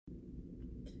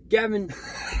Gavin.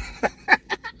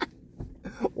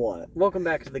 What? Welcome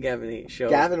back to the Gavin 8 Show.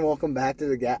 Gavin, welcome back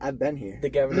to I've been here. The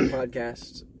Gavin 8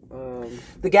 Podcast.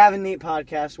 The Gavin 8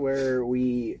 Podcast where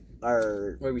we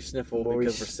sniffle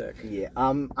because we're sick. Yeah.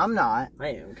 I'm not. I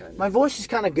am kind of. My voice is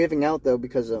kind of giving out though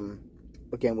because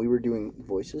again we were doing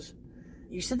voices.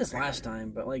 You said this last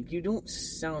time, but like you don't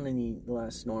sound any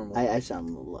less normal. I sound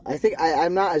a little. I think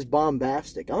I'm not as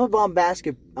bombastic. I'm a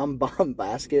bombastic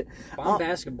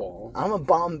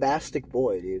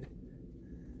boy, dude.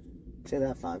 Say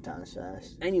that 5 times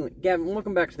fast. Anyway, Gavin,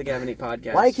 welcome back to the Gavin 8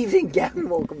 Podcast. Why do you keep saying Gavin,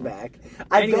 welcome back?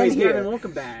 Anyways, Gavin,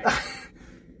 welcome back.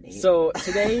 So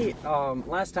today,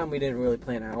 last time we didn't really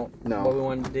plan out what we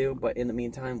wanted to do, but in the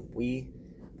meantime, we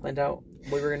planned out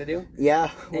what we were going to do.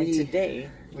 Yeah. And today,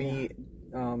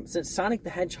 since Sonic the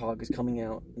Hedgehog is coming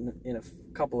out in a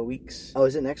couple of weeks. Oh,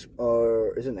 is it next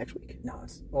week? No,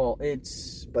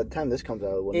 it's by the time this comes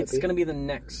out, it's going to be the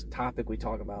next topic we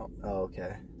talk about. Oh,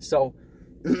 okay. So,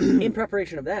 in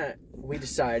preparation of that, we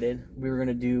decided we were going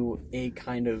to do a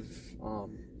kind of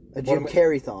a Jim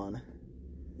Carrey-thon.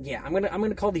 Yeah, I'm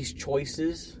gonna call these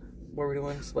choices what we're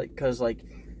doing, because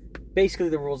basically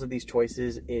the rules of these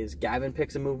choices is Gavin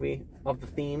picks a movie of the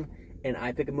theme, and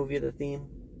I pick a movie of the theme,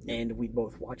 and we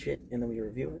both watch it, and then we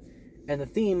review it. And the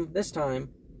theme this time,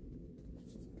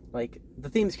 the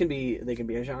themes can be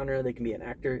a genre, they can be an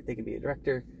actor, they can be a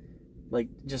director,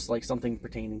 just something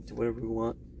pertaining to whatever we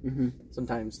want. Mm-hmm.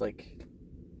 Sometimes like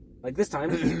this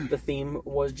time, the theme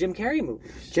was Jim Carrey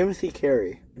movies. Timothy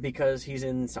Carrey. Because he's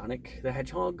in Sonic the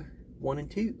Hedgehog 1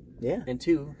 and 2. Yeah. And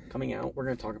 2 coming out, we're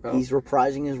going to talk about. He's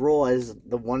reprising his role as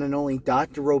the one and only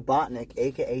Dr. Robotnik,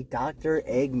 a.k.a. Dr.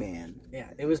 Eggman. Yeah,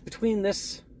 it was between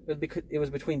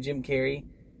Jim Carrey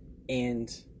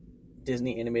and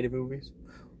Disney animated movies.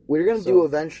 We're going to do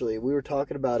eventually. We were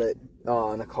talking about it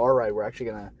on a car ride. We're actually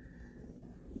going to...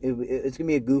 It's going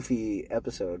to be a goofy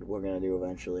episode we're going to do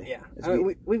eventually. Yeah.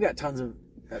 We've got tons of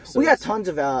episodes. We got tons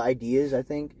of ideas, I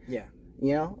think. Yeah.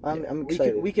 You know, I'm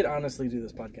excited. We could honestly do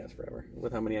this podcast forever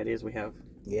with how many ideas we have.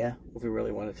 Yeah. If we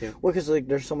really wanted to. Well, because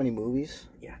there's so many movies.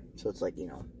 Yeah. So it's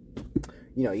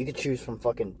you could choose from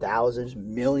fucking thousands,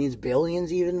 millions,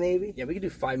 billions even maybe. Yeah, we could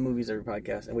do 5 movies every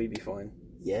podcast and we'd be fine.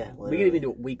 Yeah. Literally. We could even do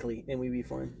it weekly and we'd be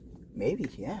fine. Maybe,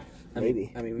 yeah. I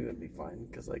mean, we would be fine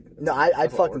because no,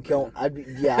 I'd fucking kill.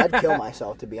 I'd kill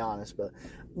myself to be honest, but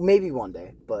maybe one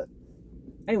day. But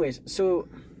anyways, so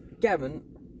Gavin,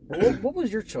 what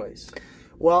was your choice?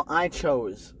 Well, I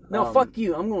chose. No, fuck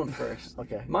you. I'm going first.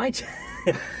 Okay. My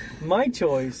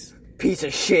choice. Piece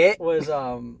of shit. Was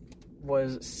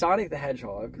Sonic the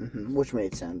Hedgehog, which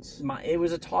made sense. It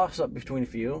was a toss up between a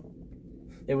few.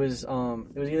 It was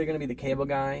either going to be the Cable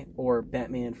Guy or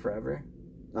Batman Forever.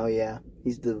 Oh yeah,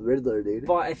 he's the Riddler, dude.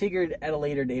 But I figured at a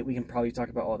later date we can probably talk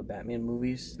about all the Batman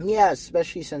movies. Yeah,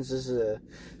 especially since there's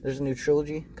a new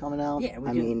trilogy coming out. Yeah,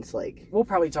 it's we'll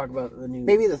probably talk about the new.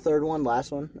 Maybe the third one,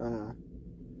 last one. I don't know.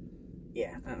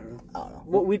 Yeah, I don't know.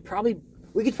 Well, we could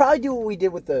probably do what we did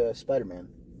with the Spider-Man.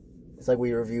 It's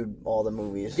we reviewed all the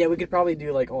movies. Yeah, we could probably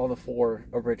do all the 4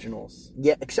 originals.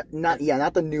 Yeah, except not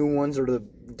the new ones or the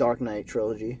Dark Knight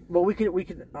trilogy. Well, we could.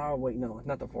 Oh wait, no,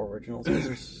 not the 4 originals.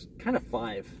 There's kind of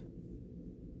 5,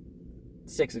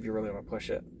 6 if you really want to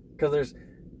push it. Because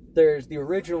there's the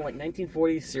original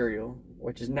 1940s Serial,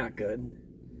 which is not good,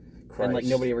 Christ. And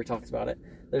nobody ever talks about it.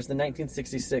 There's the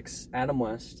 1966 Adam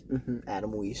West.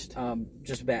 Adam West.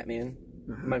 Just Batman.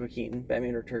 Michael Keaton.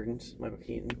 Batman Returns. Michael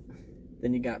Keaton.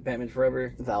 Then you got Batman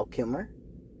Forever. Val Kilmer.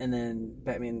 And then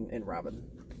Batman and Robin.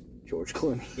 George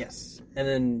Clooney. Yes. And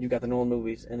then you got the Nolan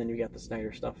movies. And then you got the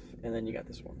Snyder stuff. And then you got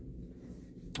this one.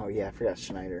 Oh, yeah. I forgot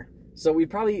Snyder. So we'd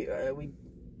probably...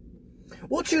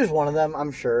 We'll choose one of them,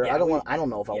 I'm sure. Yeah, I don't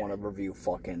know if I want to review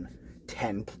fucking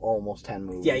almost 10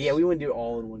 movies. Yeah, we wouldn't do it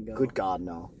all in one go. Good God,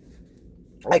 no.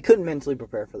 I couldn't mentally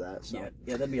prepare for that. So.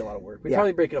 Yeah, that'd be a lot of work. We'd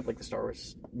probably break it up like the Star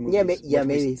Wars movies.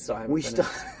 Maybe. We still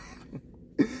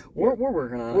We're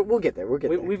working on it. We'll get there.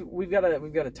 We've got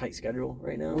a tight schedule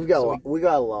right now. We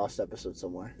got a lost episode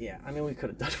somewhere. Yeah, I mean we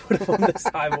could have done one of them this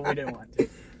time, but we didn't want to.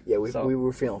 Yeah, we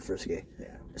were feeling frisky.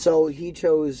 Yeah. So he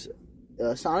chose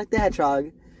Sonic the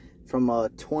Hedgehog from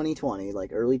 2020,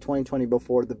 early 2020,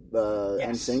 before the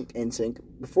NSYNC,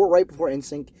 right before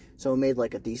NSYNC. So it made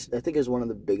a decent. I think it was one of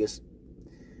the biggest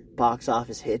box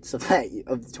office hits of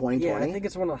 2020. Yeah, I think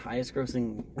it's one of the highest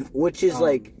grossing. Which is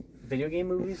video game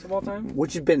movies of all time.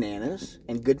 Which is bananas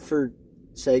and good for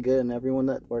Sega and everyone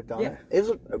that worked on it. It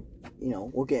was,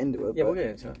 we'll get into it. Yeah, we'll get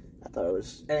into it. I thought it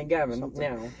was. And then Gavin,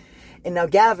 something. Now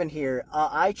Gavin here,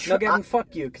 No, Gavin,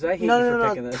 fuck you, because I hate you for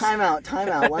picking this. Time out.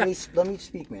 let me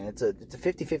speak, man. It's a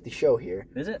 50-50 show here.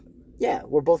 Is it? Yeah,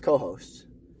 we're both co-hosts.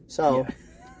 So,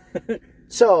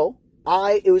 So,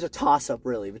 it was a toss-up,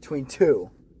 really, between two.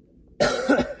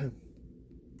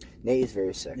 Nate is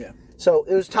very sick. Yeah. So,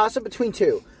 it was a toss-up between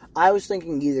two. I was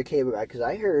thinking either Cable Guy, because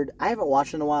I haven't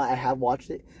watched it in a while. I have watched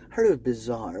it. I heard it was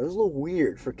bizarre. It was a little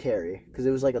weird for Carrie, because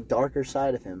it was like a darker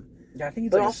side of him. Yeah, I think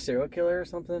he's like a serial killer or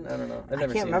something. I don't know. I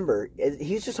can't remember.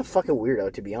 He's just a fucking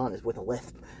weirdo, to be honest, with a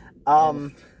lisp. Yeah,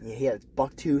 he had a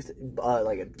buck tooth,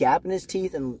 like a gap in his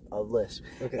teeth, and a lisp.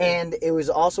 Okay. And it was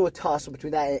also a toss-up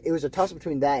between that. It was a toss-up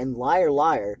between that and Liar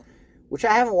Liar, which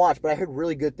I haven't watched, but I heard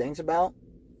really good things about.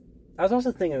 I was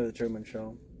also thinking of The Truman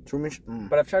Show.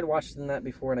 But I've tried watching that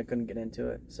before, and I couldn't get into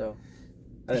it, so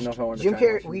I didn't know if I wanted to try Jim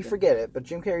Carrey, we forget it, but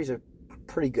Jim Carrey's a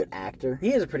pretty good actor.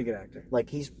 He is a pretty good actor. Like,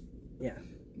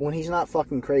 when he's not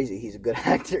fucking crazy, he's a good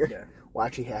actor. Yeah. Well,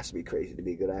 actually, he has to be crazy to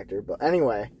be a good actor. But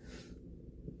anyway,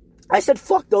 I said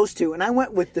fuck those two, and I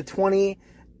went with the 2008.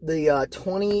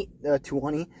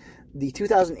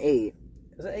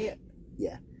 Is that 8?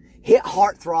 Yeah. Hit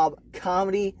heartthrob,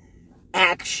 comedy,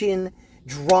 action,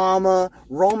 drama,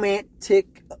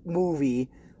 romantic movie,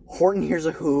 Horton Hears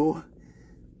a Who.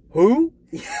 Who?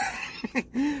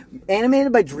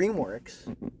 Animated by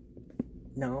DreamWorks.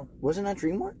 No. Wasn't that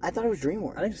DreamWorks? I thought it was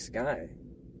DreamWorks. I think it's Sky.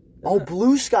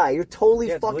 Blue Sky. You're totally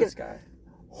fucking... Blue Sky.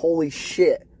 Holy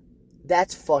shit.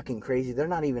 That's fucking crazy. They're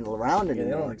not even around anymore.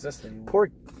 Yeah, they don't exist anymore.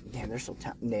 Poor... Damn, they're so...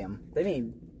 Damn. They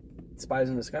made Spies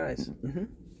in Disguise. Mm-hmm.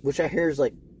 Which I hear is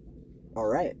like...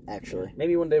 Alright, actually. Yeah,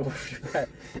 maybe one day we'll do that.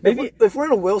 Maybe... If we're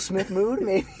in a Will Smith mood,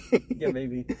 maybe... Yeah,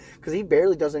 maybe. Because he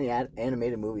barely does any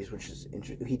animated movies, which is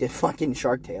interesting. He did fucking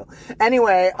Shark Tale.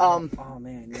 Anyway, Oh,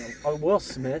 man, yeah. A Will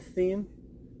Smith theme?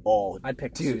 Oh, I'd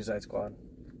pick Suicide Squad.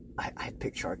 I'd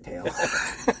pick Shark Tale.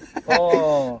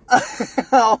 Oh.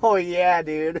 Oh, yeah,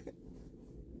 dude.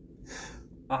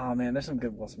 Oh, man, there's some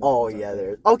good Will Smith. Oh, yeah,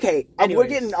 there is. Okay, we're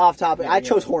getting off topic. I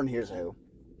chose Horton Hears a Who.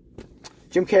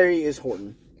 Jim Carrey is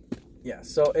Horton. Yeah,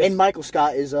 so... And Michael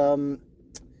Scott is,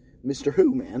 Mr.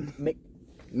 Who, man.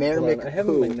 Mayor Mick I have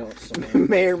Who. my notes somewhere.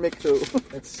 Mayor Mick Who.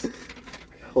 It's...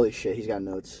 Holy shit, he's got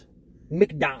notes.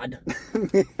 McDodd.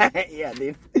 Yeah,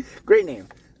 dude. Great name.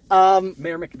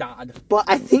 Mayor McDodd. But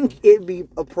I think it'd be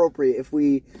appropriate if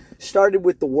we started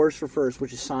with the worst for first,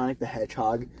 which is Sonic the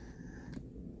Hedgehog.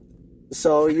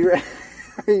 So, are you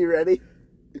ready?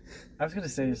 I was going to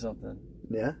say something.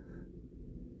 Yeah?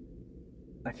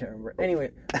 I can't remember. Anyway,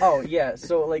 yeah,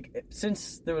 so, like,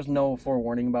 since there was no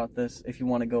forewarning about this, if you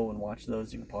want to go and watch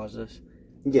those, you can pause this.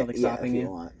 Yeah, if you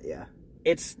want, yeah.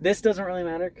 This doesn't really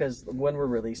matter, because when we're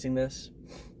releasing this,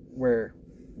 we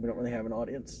don't really have an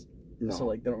audience. No. So,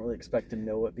 like, they don't really expect to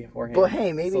know it beforehand. But,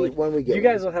 hey, maybe when we get you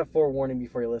guys will have forewarning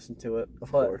before you listen to it.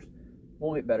 Of course.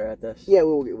 We'll get better at this. Yeah,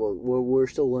 we're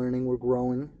still learning. We're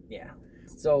growing. Yeah.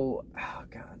 So, oh,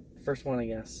 God. First one, I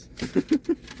guess.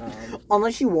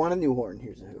 Unless you want a new Horton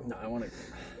Hears a Who. No, I want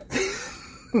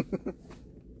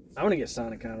to get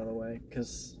Sonic out of the way,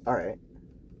 because... All right,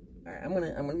 I'm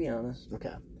gonna be honest.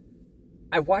 Okay.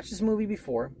 I've watched this movie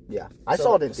before. Yeah. I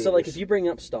saw it in theaters. So, like, if you bring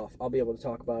up stuff, I'll be able to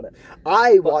talk about it.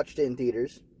 I watched it in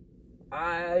theaters.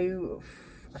 I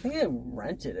think I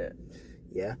rented it.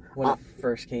 Yeah. When it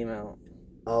first came out.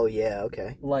 Oh, yeah,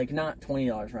 okay. Like, not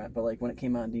 $20 rent, but, like, when it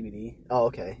came out on DVD. Oh,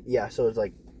 okay. Yeah, so it's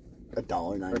like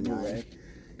 $1.99.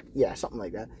 Yeah, something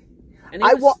like that. And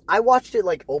I watched it,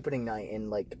 like, opening night, and,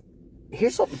 like,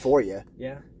 here's something for you.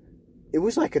 Yeah. It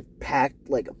was, like, a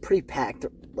pretty packed,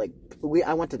 like,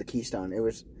 I went to the Keystone. It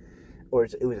was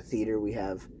a theater we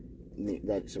have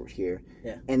that's over here.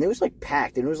 Yeah. And it was, like,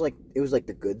 packed, and it was like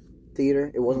the good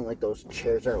theater. It wasn't like those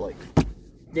chairs that are, like...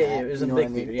 Yeah, it was in the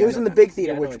big theater. Yeah, it was in the big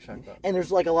theater, yeah, and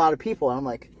there's, like, a lot of people, and I'm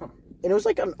like... Huh. And it was,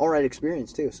 like, an alright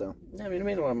experience, too, so... Yeah, I mean, it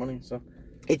made a lot of money, so...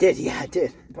 It did, yeah, it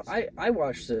did. But I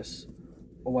watched this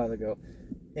a while ago,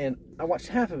 and I watched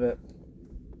half of it,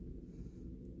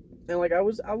 and, like, I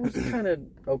was kind of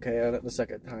okay at it the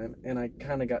second time, and I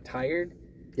kind of got tired.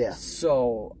 Yeah.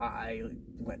 So I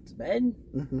went to bed,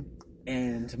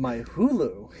 and my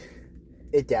Hulu...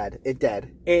 It dead.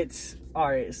 It's...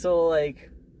 Alright, so, like...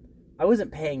 I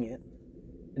wasn't paying it,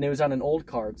 and it was on an old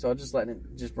card, so I was just letting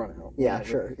it just run out. Yeah, whatever.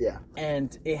 Sure, yeah.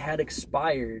 And it had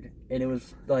expired, and it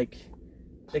was, like...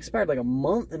 It expired, like, a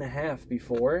month and a half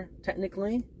before,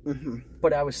 technically. Mm-hmm.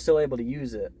 But I was still able to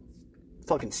use it.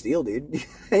 Fucking steal, dude.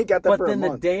 I ain't got that for a month. But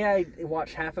then the day I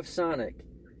watched half of Sonic,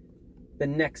 the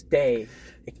next day,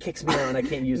 it kicks me out and I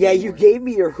can't use it anymore. You gave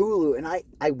me your Hulu, and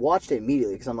I watched it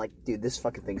immediately, because I'm like, dude, this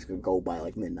fucking thing's going to go by,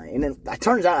 like, midnight. And then it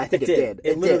turns out I think it did.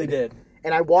 It literally did.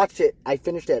 And I watched it. I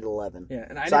finished it at 11. Yeah,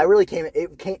 and I really came.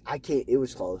 It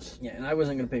was close. Yeah, and I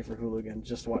wasn't going to pay for Hulu again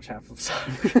just to watch half of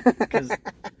Sonic.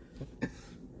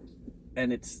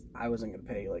 and I wasn't gonna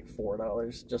pay like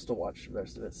 $4 just to watch the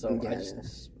rest of it. So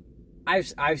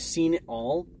I've seen it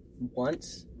all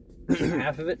once,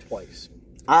 half of it twice.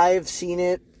 I've seen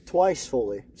it twice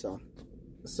fully. So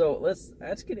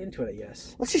let's get into it, I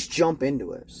guess. Let's just jump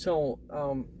into it. So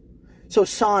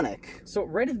Sonic. So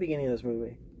right at the beginning of this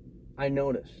movie, I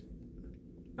noticed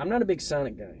I'm not a big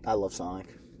Sonic guy. I love Sonic.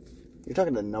 You're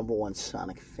talking to the number one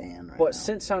Sonic fan right now. But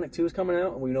since Sonic 2 is coming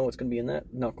out, and we know what's going to be in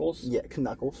that, Knuckles. Yeah,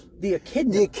 Knuckles. The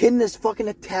echidnas. The echidnas fucking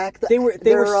attack. They were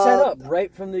set up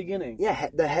right from the beginning. Yeah,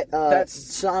 that's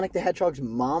Sonic the Hedgehog's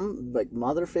mom, like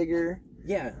mother figure.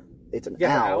 Yeah. It's an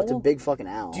owl. It's a big fucking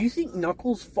owl. Do you think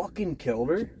Knuckles fucking killed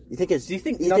her? You think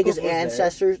his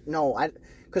ancestors? There? No,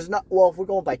 because if we're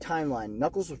going by timeline,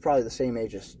 Knuckles was probably the same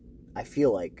age as, I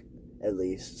feel like, at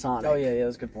least Sonic. Oh yeah,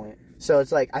 that's a good point. So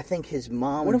it's like, I think his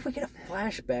mom... What if we get a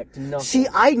flashback to Knuckles? See,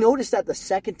 I noticed that the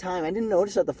second time. I didn't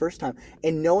notice that the first time.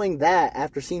 And knowing that,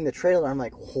 after seeing the trailer, I'm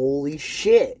like, holy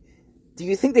shit. Do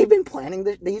you think they've been planning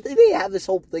this? Do you think they have this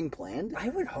whole thing planned? I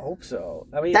would hope so.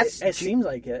 I mean, it seems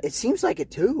like it. It seems like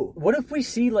it, too. What if we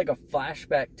see, like, a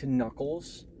flashback to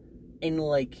Knuckles, and,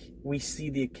 like, we see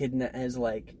the echidna as,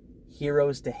 like,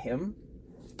 heroes to him?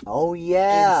 Oh,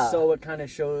 yeah. And so it kind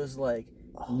of shows, like,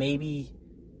 maybe...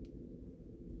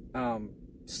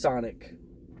 Sonic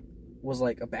was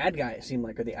like a bad guy, it seemed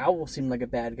like, or the owl seemed like a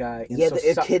bad guy. And the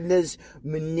echidnas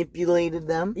manipulated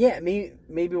them. Yeah, maybe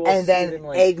we'll and see then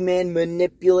Eggman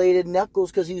manipulated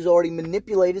Knuckles because he was already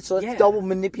manipulated, so that's double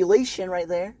manipulation right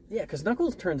there. Yeah, because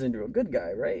Knuckles turns into a good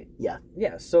guy, right? Yeah.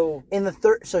 Yeah, so...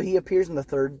 So he appears in the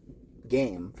third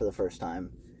game for the first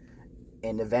time,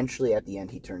 and eventually at the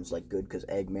end he turns, like, good because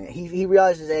Eggman... He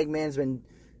realizes Eggman's been,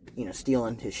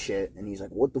 stealing his shit, and he's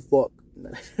like, what the fuck?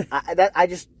 I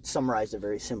just summarized it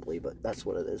very simply, but that's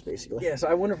what it is, basically. Yeah, so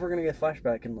I wonder if we're going to get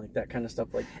flashback and, like, that kind of stuff,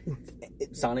 like,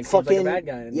 Sonic seems like a bad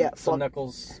guy, and so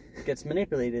Knuckles gets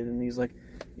manipulated, and he's like,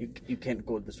 you can't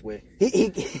go this way. He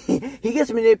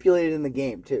gets manipulated in the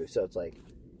game, too, so it's like...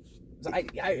 So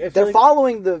I they're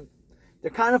following the...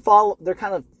 They're kind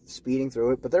of speeding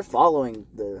through it, but they're following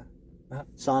the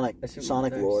Sonic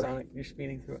lore. Sonic, you're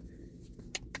speeding through it.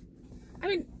 I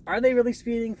mean, are they really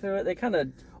speeding through it? They kind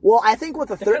of... Well, I think with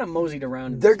the third... They kind of moseyed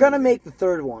around. They're going to make the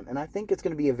third one, and I think it's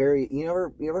going to be a very...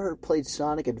 You ever played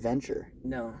Sonic Adventure?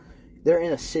 No. They're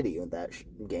in a city with that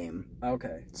game.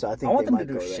 Okay. So I think I want them to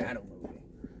do a Shadow movie.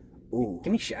 Ooh.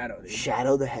 Give me Shadow, dude.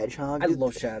 Shadow the Hedgehog? I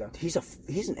love Shadow. He's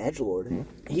an edgelord.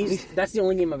 That's the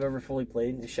only game I've ever fully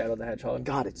played, is Shadow the Hedgehog.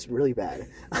 God, it's really bad.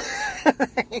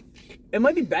 It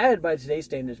might be bad by today's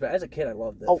standards, but as a kid, I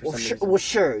loved it. Oh, well,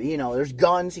 sure. There's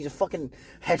guns. He's a fucking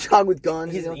hedgehog with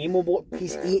guns. He's an emo boy.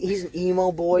 He's an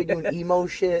emo boy doing emo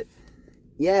shit.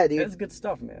 Yeah, dude. That's good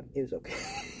stuff, man. It was okay.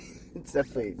 It's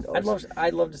definitely...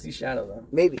 I'd love to see Shadow, though.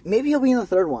 Maybe he'll be in the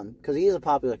third one, because he is a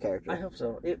popular character. I hope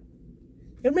so.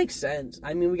 It makes sense.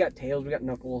 I mean, we got Tails, we got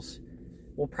Knuckles.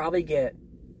 We'll probably get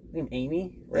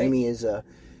Amy, right? Amy is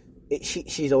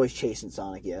she's always chasing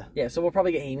Sonic, yeah. Yeah, so we'll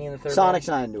probably get Amy in the third Sonic's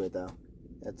one. not into it, though.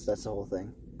 That's the whole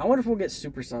thing. I wonder if we'll get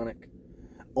Super Sonic.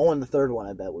 Oh, in the third one,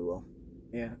 I bet we will.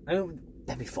 Yeah. I mean,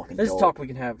 that'd be fucking this dope. talk we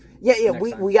can have. Yeah,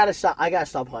 we gotta stop. I gotta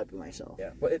stop hyping myself.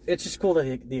 Yeah, but it's just cool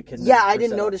that the kids. Yeah, I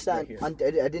didn't notice that. I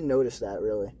didn't notice that,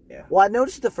 really. Yeah. Well, I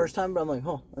noticed it the first time, but I'm like,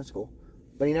 oh, that's cool.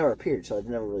 But he never appeared, so I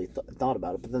never really thought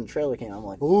about it. But then the trailer came out, I'm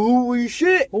like, holy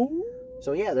shit! Ooh.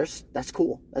 So yeah, that's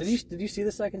cool. Did you see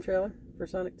the second trailer for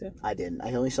Sonic 2? I didn't.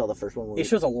 I only saw the first one. It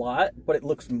shows a lot, but it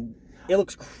looks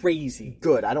crazy.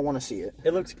 Good. I don't want to see it.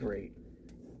 It looks great.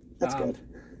 That's good.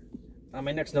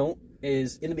 My next note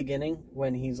is in the beginning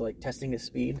when he's like testing his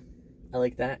speed. I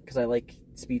like that because I like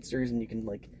speedsters and you can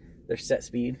like their set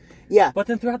speed. Yeah. But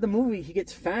then throughout the movie he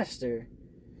gets faster,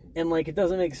 and like it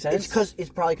doesn't make sense. It's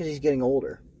probably because he's getting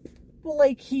older. Well,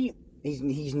 like he's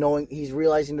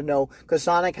realizing to know because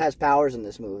Sonic has powers in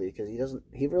this movie because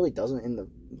he really doesn't in the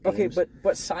games. Okay,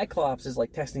 but Cyclops is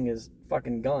like testing his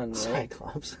fucking gun, right?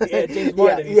 Cyclops. Yeah, James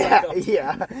Martin.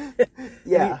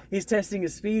 Yeah. He's testing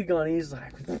his speed gun. And he's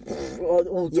like,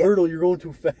 "Oh, turtle, you're going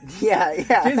too fast."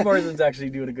 Yeah. James Martin's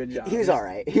actually doing a good job. He's all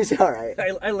right.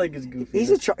 I like his goofy.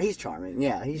 He's charming.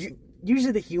 Yeah. He's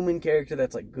usually the human character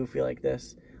that's like goofy like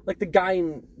this, like the guy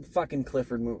in fucking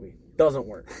Clifford movie, doesn't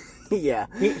work. Yeah.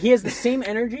 He has the same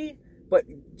energy, but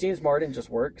James Martin just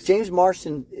works. James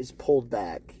Marsden is pulled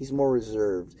back. He's more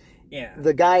reserved. Yeah.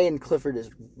 The guy in Clifford is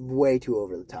way too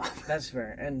over the top. That's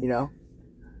fair. And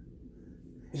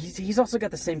he's also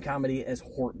got the same comedy as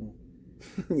Horton.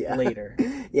 Yeah. Later.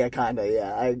 Yeah, kinda.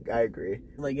 Yeah, I agree.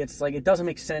 Like it's like it doesn't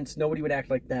make sense. Nobody would act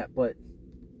like that, but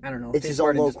I don't know. It's his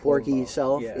own little quirky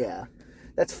self. Yeah.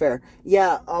 That's fair.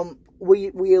 Yeah,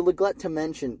 we neglect to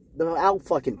mention the owl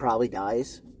fucking probably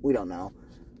dies. We don't know.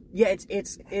 Yeah,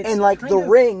 it's and like the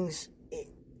rings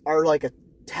are like a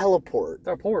teleport.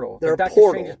 They're a portal. They're Doctor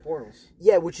portal. Strange's portals.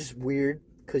 Yeah, which is weird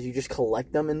because you just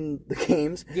collect them in the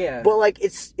games. Yeah, but like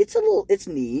it's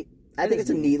neat. I think it's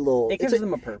a neat little. It gives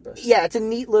them a purpose. Yeah, it's a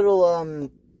neat little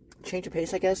change of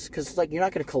pace, I guess, because it's like you're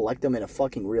not gonna collect them in a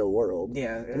fucking real world.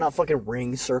 Yeah, they're not fucking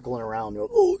rings circling around. You're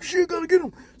like, oh shit, gotta get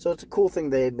them. So it's a cool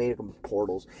thing they made them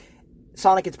portals.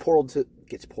 Sonic gets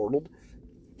portaled.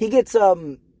 He gets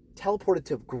teleported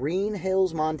to Green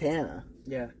Hills, Montana.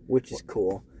 Yeah, which is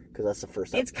cool because that's the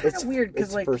first. It's kind of weird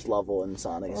because like first level in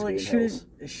Sonic. Well, like,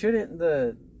 shouldn't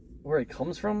the where it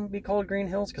comes from be called Green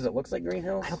Hills because it looks like Green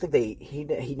Hills? I don't think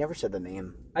he never said the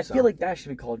name. I feel like that should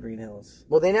be called Green Hills.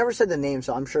 Well, they never said the name,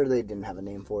 so I'm sure they didn't have a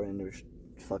name for it in their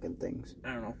fucking things.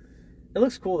 I don't know. It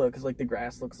looks cool though because like the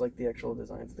grass looks like the actual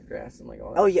designs of the grass and like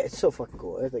all that. Oh yeah, it's so fucking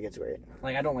cool. I think it's great.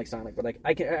 Like I don't like Sonic, but like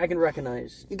I can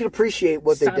recognize. You can appreciate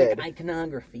what Sonic they did.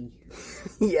 Iconography.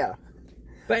 Yeah.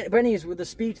 But anyways, with the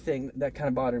speed thing that kind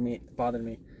of bothered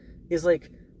me is like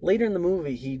later in the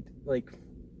movie he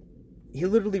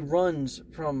literally runs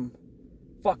from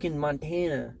fucking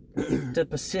Montana to the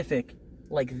Pacific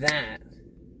like that.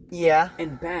 Yeah.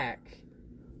 And back.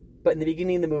 But in the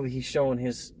beginning of the movie, he's showing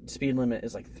his speed limit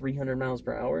is like 300 miles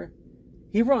per hour.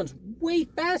 He runs way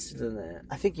faster than that.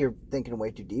 I think you're thinking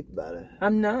way too deep about it.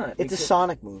 I'm not. It's a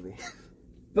Sonic movie.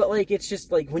 But like, it's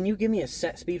just like when you give me a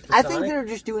set speed for Sonic, I think they're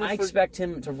just doing it I expect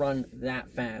him to run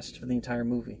that fast for the entire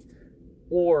movie.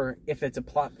 Or if it's a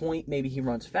plot point, maybe he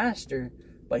runs faster,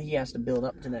 but he has to build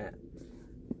up to that.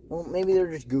 Well, maybe they're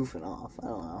just goofing off. I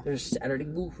don't know. They're Saturday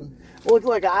goofing. Well,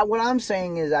 look, what I'm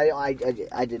saying is I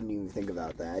didn't even think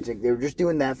about that. I think they were just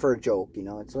doing that for a joke, you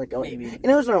know? It's like, oh, maybe. And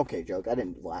it was an okay joke. I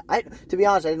didn't laugh. To be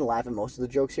honest, I didn't laugh at most of the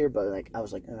jokes here, but like I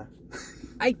was like,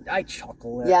 I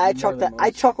chuckle at yeah,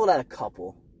 I chuckled at a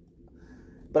couple.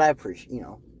 But I appreciate, you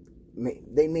know,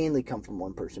 they mainly come from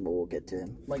one person, but we'll get to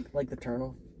him. Like the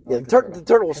turtle. Yeah, the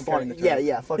turtle was funny.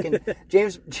 Yeah, fucking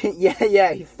James.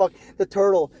 Yeah, he fucked the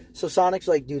turtle. So Sonic's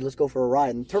like, dude, let's go for a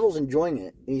ride. And the turtle's enjoying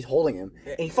it, and he's holding him,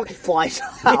 and he fucking flies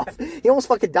off. He almost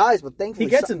fucking dies, but thankfully he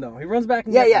gets him though. He runs back.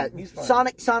 And yeah. Him. He's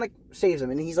fine. Sonic saves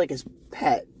him, and he's like his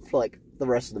pet for like the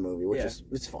rest of the movie, which is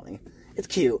it's funny. It's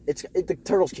cute. The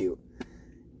turtle's cute.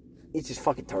 It's just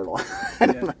fucking turtle. I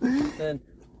don't know. Then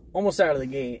almost out of the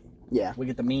gate. Yeah, we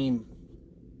get the meme.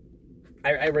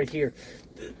 I right here.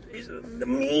 The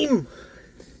meme.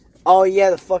 Oh yeah,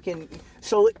 the fucking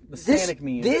the Sonic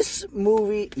meme. This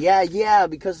movie, yeah,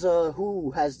 because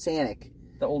who has Sonic?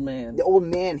 The old man. The old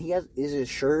man. Is his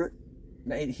shirt?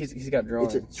 No, he's got drawing.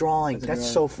 It's a drawing. That's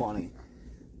so funny.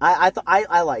 I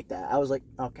like that. I was like,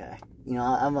 okay, you know,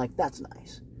 I'm like, that's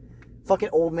nice. Fucking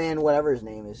old man, whatever his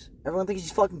name is. Everyone thinks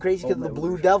he's fucking crazy because of the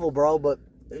Blue Devil, bro. But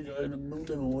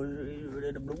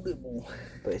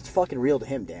it's fucking real to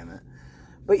him, damn it.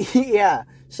 But yeah,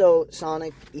 so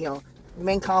Sonic, you know, the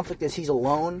main conflict is he's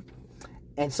alone,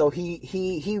 and so he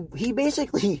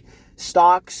basically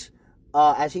stalks,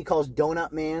 as he calls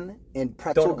Donut Man and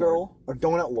Pretzel Girl or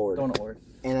Donut Lord,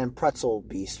 and then Pretzel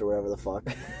Beast or whatever the fuck,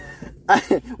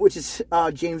 which is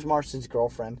James Marsden's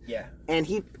girlfriend. Yeah, and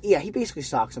he basically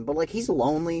stalks him, but like he's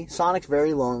lonely. Sonic's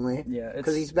very lonely. Yeah,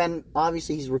 because he's been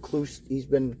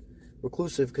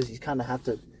reclusive because he's kind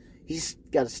of he's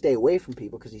got to stay away from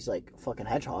people because he's like a fucking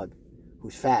hedgehog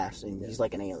who's fast and he's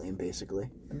like an alien basically.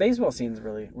 The baseball scene's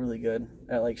really, really good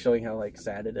at like showing how like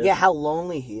sad it is. Yeah, how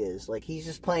lonely he is. Like he's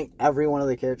just playing every one of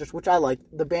the characters, which I like.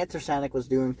 The banter Sonic was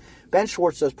doing. Ben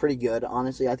Schwartz does pretty good,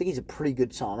 honestly. I think he's a pretty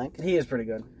good Sonic. He is pretty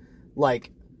good.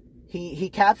 Like he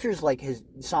captures like his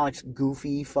Sonic's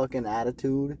goofy fucking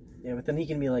attitude. Yeah, but then he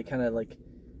can be like kind of like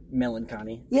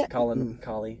melancholy. Yeah,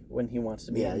 Collie when he wants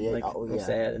to be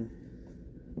sad and.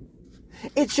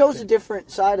 It shows a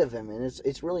different side of him, and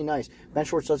it's really nice. Ben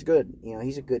Schwartz does good. You know,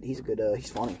 he's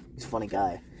funny. He's a funny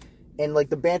guy. And, like,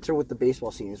 the banter with the baseball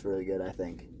scene is really good, I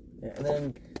think. Yeah, and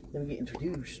then we get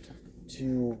introduced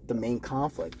to the main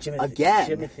conflict.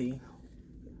 Jimothy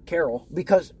Carroll.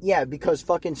 Because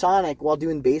fucking Sonic, while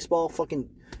doing baseball, fucking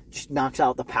just knocks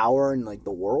out the power in, like,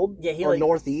 the world. Yeah, or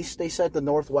Northeast, they said, the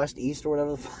Northwest East, or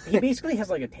whatever the fuck. He basically has,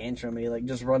 like, a tantrum. He, like,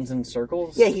 just runs in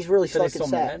circles. Yeah, he's really fucking so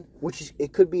sad. Mad. Which is,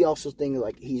 it could be also a thing,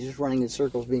 like, he's just running in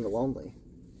circles being lonely.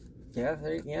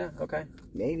 Yeah, okay.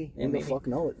 Maybe. Who the fuck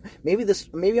know it?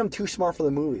 Maybe I'm too smart for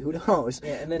the movie. Who knows?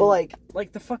 Yeah, and then, but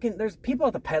like the fucking, there's people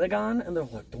at the Pentagon, and they're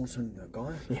like, don't send that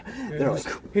guy. Yeah, they're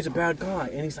like, he's a bad guy,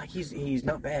 and he's like, he's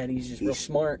not bad. He's just real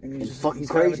smart, and he's fucking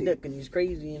crazy. Kind of a dick, and he's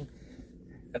crazy, and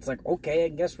it's like, okay, I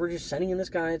guess we're just sending in this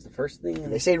guy. It's the first thing.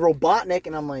 And they say Robotnik,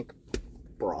 and I'm like,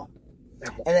 bro.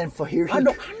 And then for here, I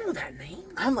know that name.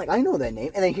 I'm like, I know that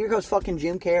name. And then here goes fucking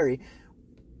Jim Carrey,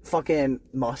 fucking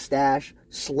mustache,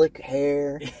 slick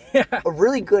hair, a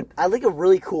really good. I like a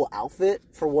really cool outfit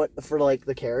for like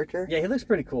the character. Yeah, he looks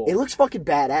pretty cool. It looks fucking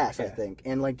badass, I think.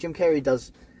 And like Jim Carrey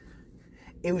does.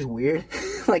 It was weird.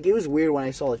 Like it was weird when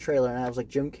I saw the trailer and I was like,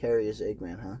 Jim Carrey is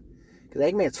Eggman, huh? Because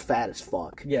Eggman's fat as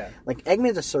fuck. Yeah. Like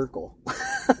Eggman's a circle,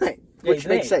 which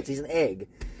makes sense. He's an egg,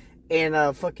 and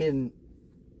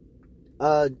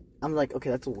I'm like, okay,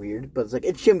 that's weird, but it's like,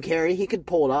 it's Jim Carrey. He could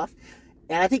pull it off.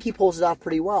 And I think he pulls it off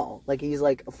pretty well. Like, he's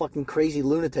like a fucking crazy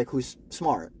lunatic who's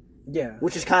smart. Yeah.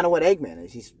 Which is kind of what Eggman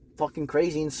is. He's fucking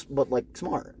crazy, but, like,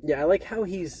 smart. Yeah, I like how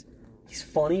he's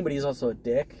funny, but he's also a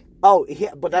dick. Oh,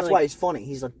 yeah, but that's why he's funny.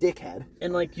 He's a dickhead.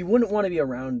 And, like, you wouldn't want to be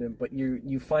around him, but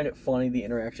you find it funny, the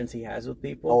interactions he has with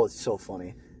people. Oh, it's so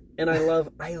funny. And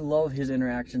I love his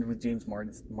interactions with James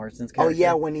Marsden's character. Oh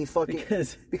yeah, when he fucking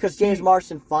because James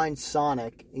Marsden finds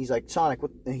Sonic, he's like, Sonic,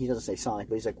 what? And he doesn't say Sonic,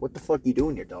 but he's like, what the fuck you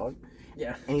doing here, dog?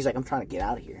 Yeah. And he's like, I'm trying to get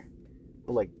out of here.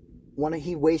 But like,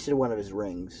 he wasted one of his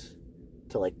rings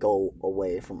to like go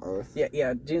away from Earth.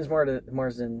 Yeah. James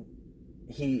Marsden,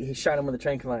 he shot him with a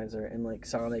tranquilizer, and like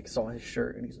Sonic saw his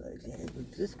shirt, and he's like, yeah,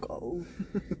 where'd this go?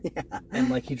 Yeah. And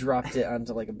like he dropped it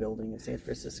onto like a building in San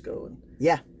Francisco, and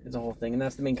yeah, it's a whole thing. And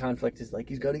that's the main conflict, is like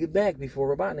he's got to get back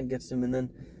before Robotnik gets him, and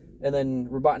then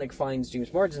Robotnik finds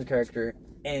James Marsden's character,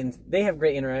 and they have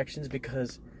great interactions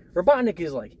because Robotnik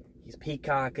is like, he's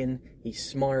peacocking, he's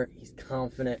smart, he's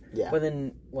confident. Yeah. But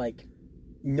then like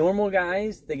normal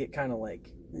guys, they get kind of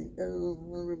like, oh,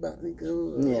 Robotnik,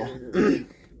 oh. Yeah.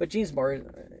 But James Marsden,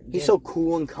 he's so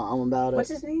cool and calm about it. What's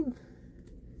his name?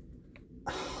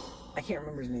 I can't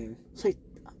remember his name. It's like,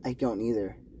 I don't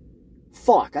either.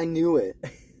 Fuck, I knew it.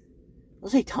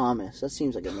 Let's say Thomas. That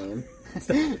seems like a name.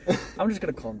 I'm just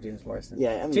gonna call him James Marsden.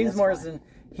 Yeah, I mean, James Marsden. Fine.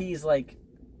 He's like,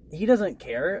 he doesn't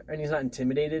care, and he's not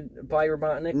intimidated by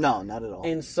Robotnik. No, not at all.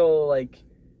 And so like,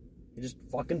 he just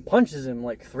fucking punches him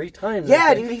like 3 times.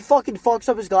 Yeah, dude, he fucking fucks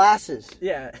up his glasses.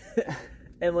 Yeah,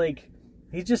 and like.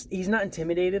 He's not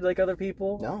intimidated like other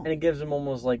people. No. And it gives him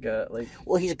almost like a, like...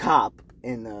 Well, he's a cop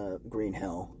in Green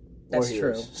Hill. That's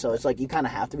true. So it's like, you kind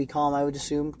of have to be calm, I would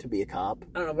assume, to be a cop.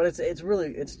 I don't know, but it's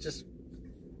really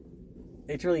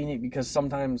unique because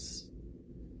sometimes...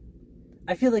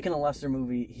 I feel like in a lesser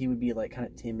movie, he would be like kind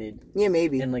of timid. Yeah,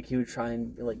 maybe. And like he would try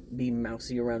and like be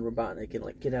mousy around Robotnik and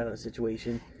like get out of the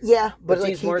situation. Yeah, but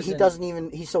like he doesn't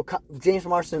even. He's so James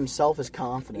Marsden himself is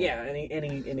confident. Yeah, and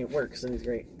it works, and he's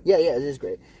great. Yeah, it is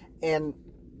great. And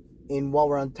while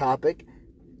we're on topic,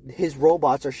 his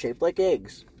robots are shaped like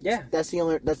eggs. Yeah, that's the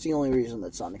only reason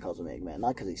that Sonic calls him Eggman,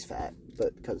 not because he's fat,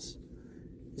 but because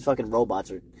his fucking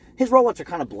robots are. His robots are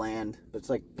kind of bland, but it's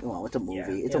like, well, it's a movie.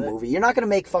 Yeah, it's a movie. You're not going to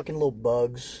make fucking little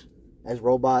bugs as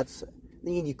robots. I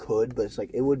mean, you could, but it's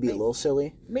like, it would be a little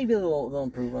silly. Maybe they'll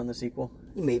improve on the sequel.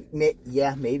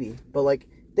 Maybe. But like,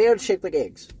 they are shaped like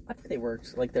eggs. I think they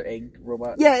worked, like their egg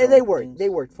robots. Yeah, they worked. Things. They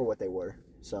worked for what they were.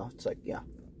 So it's like, yeah.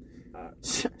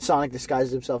 Sonic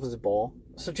disguises himself as a ball.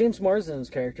 So James Marsden's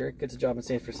character gets a job in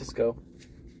San Francisco,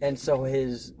 and so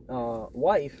his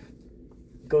wife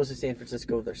goes to San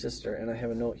Francisco with her sister, and I have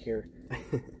a note here.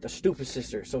 The stupid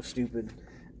sister, so stupid.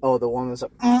 Oh, the one that's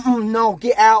like, no,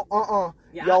 get out,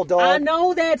 yeah, y'all dog. I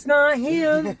know that's not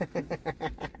him.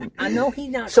 I know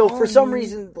he's not. So for some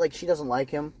reason, like, she doesn't like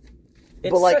him.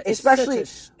 But like, especially such a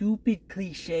stupid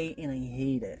cliche, and I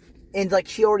hate it. And like,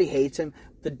 she already hates him.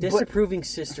 The disapproving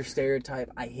sister stereotype,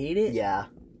 I hate it. Yeah,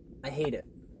 I hate it.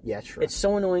 Yeah, true. It's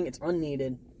so annoying. It's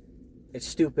unneeded. It's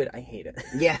stupid. I hate it.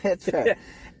 Yeah, it's fair.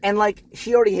 And, like,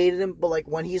 she already hated him, but, like,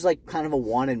 when he's, like, kind of a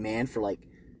wanted man for, like,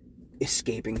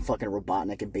 escaping fucking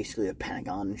Robotnik and basically the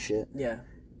Pentagon and shit. Yeah.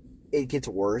 It gets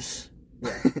worse.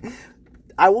 Yeah.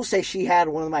 I will say she had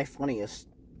one of my funniest,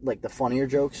 like, the funnier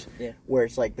jokes. Yeah. Where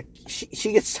it's, like,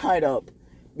 she gets tied up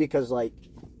because, like,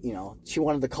 you know, she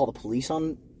wanted to call the police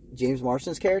on James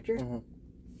Marsden's character. Mm-hmm.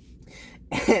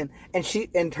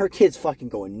 And her kid's fucking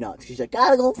going nuts. She's like,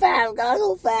 gotta go fast.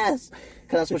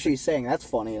 Because that's what she's saying. That's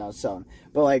funny, and I was telling.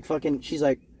 But, like, fucking, she's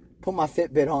like, put my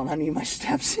Fitbit on. I need my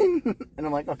steps in. And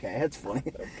I'm like, okay, that's funny.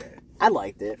 Okay. I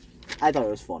liked it. I thought it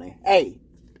was funny. Hey,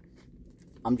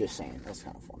 I'm just saying. That's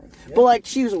kind of funny. Yeah. But, like,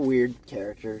 she was a weird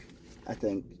character, I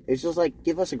think. It's just like,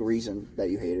 give us a reason that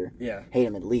you hate her. Yeah. Hate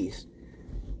him at least.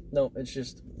 No, it's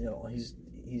just, you know, he's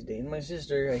dating my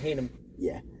sister. I hate him.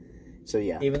 Yeah. So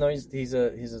yeah, even though he's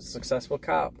a successful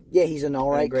cop. Yeah, he's an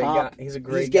alright cop. He's a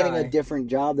great guy. He's getting a different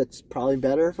job that's probably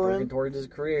better for working him towards his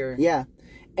career. Yeah,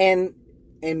 and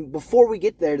before we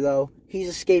get there though, he's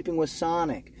escaping with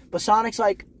Sonic. But Sonic's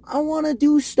like, I want to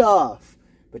do stuff.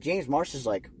 But James Marsden's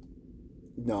like,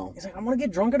 No. He's like, I'm gonna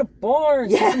get drunk at a bar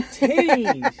and see some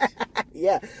titties.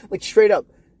 Yeah, like straight up.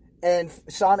 And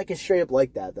Sonic is straight up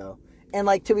like that, though. And,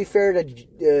 like, to be fair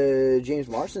to James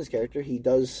Marsden's character, he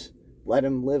does let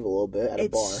him live a little bit at a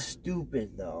bar. It's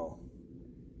stupid, though.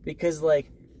 Because, like,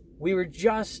 we were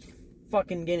just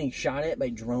fucking getting shot at by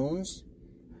drones.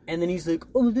 And then he's like,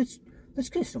 oh, let's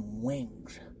get some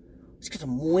wings. Let's get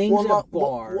some wings at a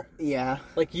bar. Yeah.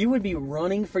 Like, you would be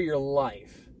running for your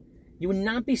life. You would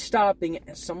not be stopping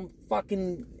at some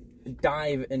fucking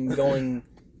dive and going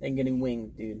and getting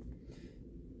winged, dude.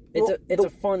 It's a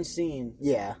fun scene.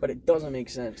 Yeah. But it doesn't make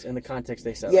sense in the context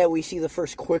they set Yeah, up. we see the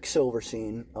first Quicksilver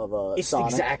scene of It's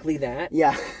Sonic. exactly that.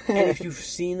 Yeah. And if you've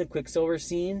seen the Quicksilver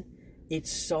scene, it's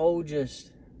so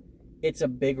just... It's a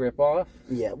big ripoff.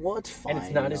 Yeah, well, it's fine. And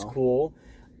it's not as cool.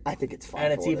 I think it's fine.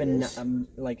 And it's even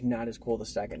not as cool the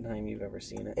second time you've ever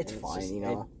seen it. It's fine,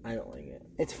 just, I don't like it.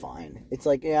 It's fine. It's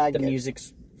like, yeah, I get it. The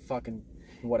music's fucking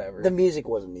whatever. The music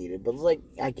wasn't needed, but it's like,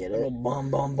 I get it. Bum,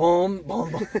 bum, bum,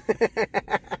 bum, bum.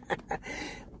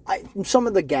 Some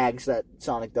of the gags that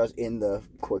Sonic does in the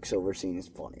Quicksilver scene is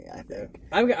funny, I think.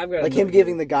 Yeah. I've got like him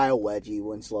giving the guy a wedgie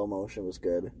when slow motion was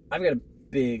good. I've got a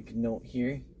big note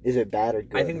here. Is it bad or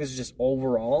good? I think this is just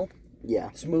overall. Yeah.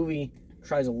 This movie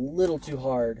tries a little too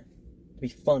hard to be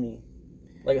funny.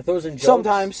 Like, it throws in jokes.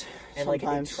 Sometimes. And, like,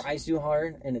 it tries too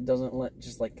hard, and it doesn't let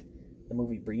just, like, the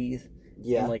movie breathe.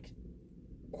 Yeah. And, like,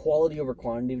 quality over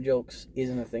quantity of jokes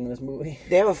isn't a thing in this movie.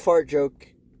 They have a fart joke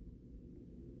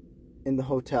in the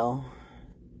hotel.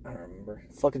 I don't remember.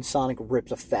 Fucking Sonic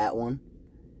rips a fat one.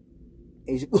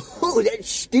 He's like, oh, that's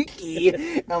sticky.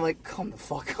 And I'm like, come the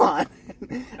fuck on.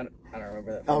 I don't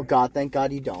remember that. Oh, God, thank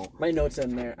God you don't. My notes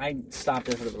in there. I stopped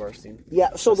after the bar scene.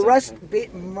 Yeah, so the rest...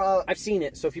 I've seen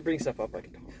it, so if you bring stuff up, I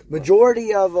can talk.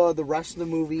 Majority of the rest of the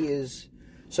movie is...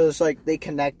 So it's like they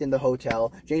connect in the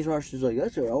hotel. James Marsden's like,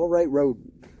 that's an alright road.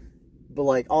 But,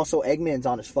 like, also Eggman's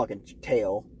on his fucking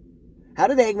tail. How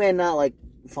did Eggman not, like,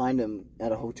 find him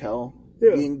at a hotel?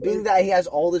 Yeah. Being that he has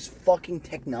all this fucking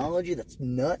technology that's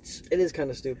nuts. It is kind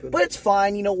of stupid. But it's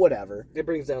fine, whatever. It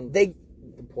brings down the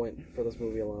point for this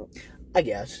movie a lot. I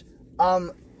guess.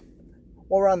 Well,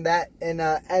 we're on that, and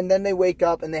then they wake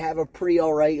up and they have a pretty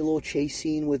alright little chase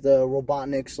scene with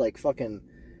Robotnik's, like, fucking...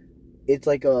 It's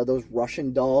like those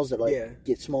Russian dolls that, like,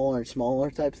 get smaller and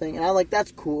smaller type thing. And I'm like,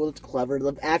 that's cool, that's clever.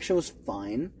 The action was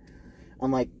fine.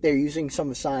 I'm like, they're using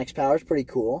some of Sonic's powers, pretty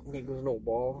cool. He goes no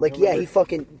ball. Like, yeah, he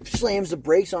fucking slams the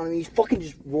brakes on him, and he fucking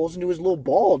just rolls into his little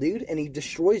ball, dude, and he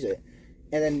destroys it.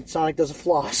 And then Sonic does a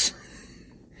floss.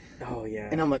 Oh, yeah.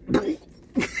 And I'm like...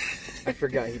 I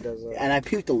forgot he does that. And I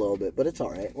puked a little bit, but it's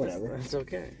alright, whatever. That's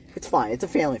okay. It's fine, it's a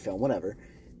family film, whatever.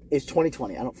 It's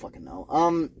 2020, I don't fucking know.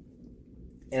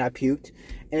 And I puked,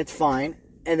 and it's fine.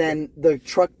 And then the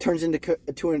truck turns into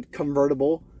a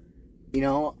convertible,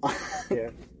 Yeah.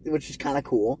 Which is kind of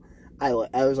cool. I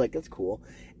was like, that's cool.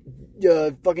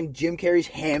 Fucking Jim Carrey's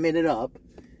hamming it up,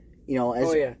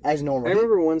 as normal. I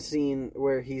remember one scene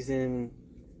where he's in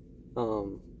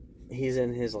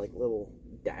his, like, little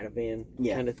data van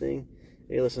kind of thing.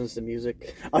 He listens to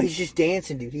music. Oh, he's just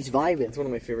dancing, dude. He's vibing. It's one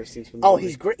of my favorite scenes from the movie.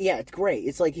 He's great. Yeah, it's great.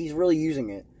 It's like he's really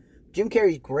using it. Jim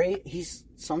Carrey's great. He's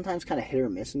sometimes kind of hit or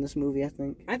miss in this movie, I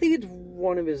think. I think it's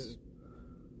one of his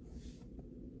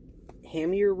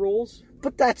hammier roles.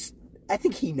 But I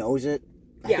think he knows it.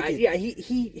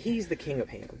 He's the king of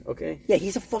ham, okay? Yeah,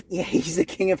 he's the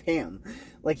king of ham.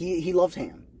 Like, he loves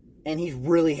ham. And he's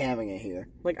really hamming it here.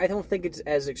 Like, I don't think it's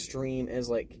as extreme as,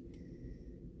 like...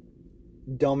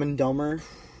 Dumb and Dumber?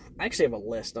 I actually have a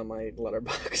list on my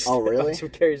letterbox. Oh, really? Who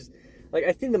cares? Like,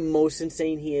 I think the most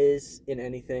insane he is in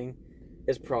anything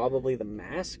is probably The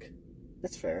Mask.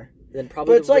 That's fair. Then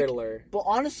probably the Riddler. Like, but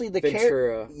honestly, the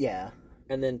Ventura. Yeah.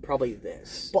 And then probably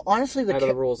this. But honestly, out of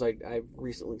the roles I've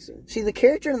recently seen. See, the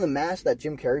character in The Mask that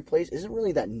Jim Carrey plays isn't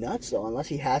really that nuts, though, unless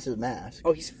he has his mask.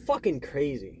 Oh, he's fucking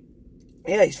crazy.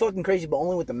 Yeah, he's fucking crazy, but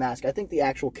only with the mask. I think the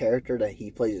actual character that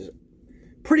he plays is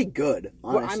pretty good,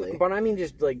 honestly. But I mean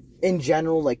just, like... In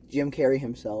general, like, Jim Carrey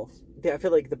himself. Yeah, I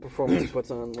feel like the performance he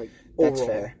puts on, like, That's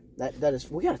overall. fair. That is...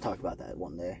 We gotta talk about that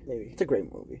one day. Maybe. It's a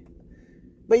great movie.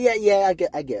 But yeah,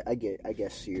 I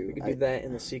guess you... We could do that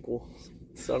in the sequel.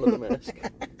 Son of the Mask.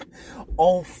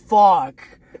 Oh, fuck.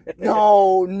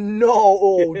 No.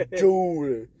 Oh,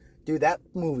 dude. Dude, that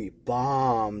movie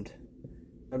bombed.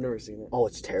 I've never seen it. Oh,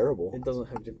 it's terrible. It doesn't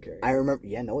have Jim Carrey. I remember...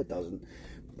 Yeah, no, it doesn't.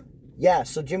 Yeah,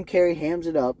 so Jim Carrey hams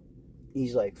it up.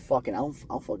 He's like, fucking, I'll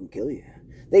fucking kill you.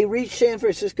 They reach San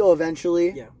Francisco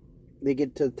eventually. Yeah. They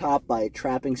get to the top by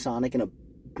trapping Sonic in a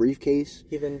briefcase.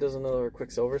 He then does another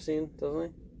Quicksilver scene, doesn't he?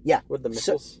 Yeah. With the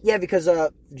missiles? Yeah, because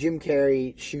Jim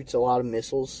Carrey shoots a lot of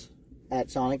missiles at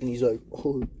Sonic, and he's like,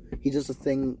 oh, he does the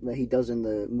thing that he does in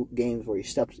the games where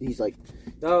he's like,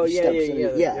 oh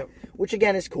yeah. Which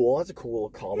again is cool. That's a cool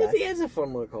callback. It's a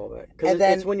fun little callback because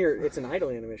it's an idle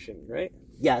animation, right?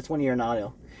 Yeah, it's when you're an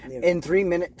idle. Yeah. In 3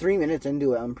 minutes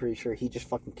into it, I'm pretty sure he just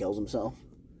fucking kills himself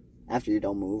after you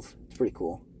don't move. It's pretty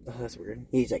cool. Oh, that's weird.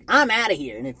 He's like, I'm out of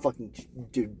here, and then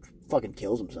dude fucking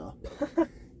kills himself.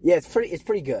 Yeah, it's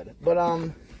pretty good.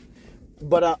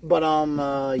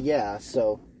 Yeah,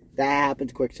 so that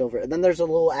happens Quicksilver. And then there's a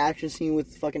little action scene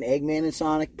with fucking Eggman and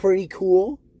Sonic. Pretty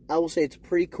cool. I will say it's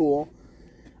pretty cool.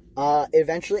 It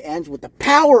eventually ends with the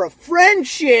power of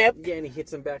friendship. Yeah, and he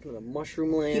hits him back into the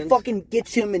Mushroom Land. He fucking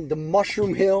gets him into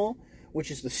Mushroom Hill,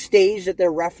 which is the stage that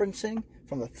they're referencing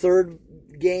from the third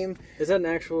game. Is that an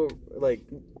actual, like...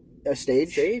 a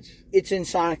stage? It's in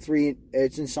Sonic 3.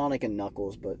 It's in Sonic and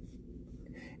Knuckles, but...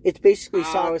 It's basically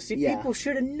Sonic... People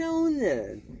should have known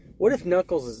that. What if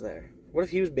Knuckles is there? What if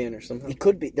he was banished somehow? He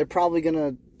could be. They're probably going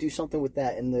to do something with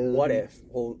that in the... What if...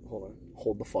 Hold on.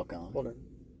 Hold the fuck on. Hold on.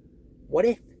 What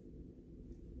if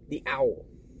the owl...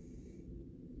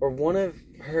 Or one of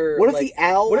her... What if the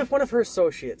owl... What if one of her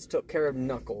associates took care of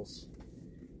Knuckles,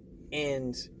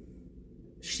 and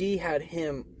she had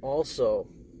him also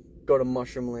go to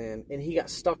Mushroom Land, and he got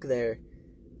stuck there,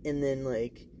 and then,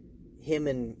 like, him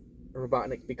and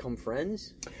Robotnik become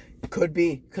friends? Could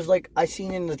be. Because, like, I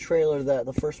seen in the trailer that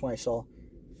the first one I saw,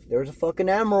 there was a fucking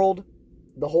emerald.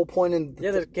 The whole point in...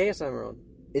 there's a Chaos Emerald.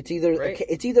 It's either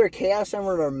a Chaos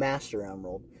Emerald or a Master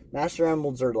Emerald. Master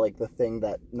Emeralds are, like, the thing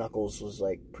that Knuckles was,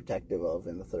 like, protective of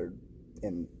in the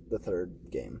third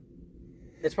game.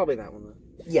 It's probably that one, though.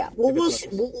 Yeah. Well,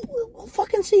 we'll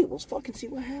fucking see. We'll fucking see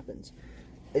what happens.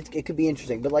 It could be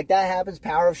interesting. But, like, that happens.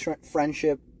 Power of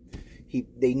friendship.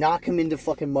 They knock him into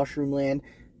fucking Mushroom Land.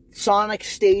 Sonic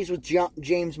stays with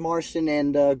James Marsden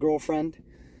and girlfriend.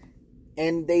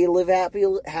 And they live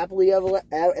happily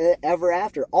ever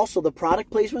after. Also, the product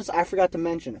placements, I forgot to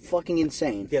mention. Fucking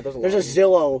insane. Yeah, there's a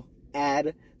Zillow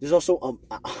ad. There's also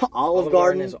Olive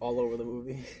Garden. Is all over the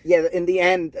movie. Yeah, in the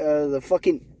end, the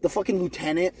fucking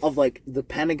lieutenant of, like, the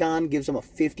Pentagon gives him a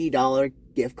 $50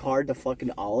 gift card to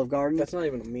fucking Olive Garden. That's not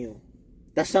even a meal.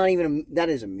 That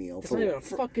is a meal. That's not even a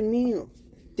fucking meal.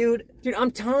 Dude,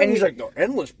 I'm telling you. And he's like, the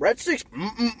endless breadsticks?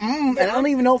 And I don't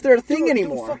even know if they're a thing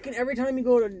anymore. Dude, fucking every time you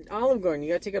go to Olive Garden, you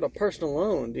gotta take out a personal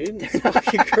loan, dude. It's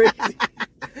fucking crazy.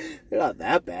 They're not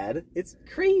that bad. It's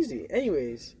crazy.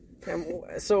 Anyways,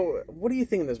 so what do you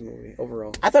think of this movie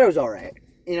overall? I thought it was alright.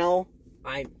 You know?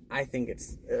 I think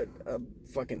it's a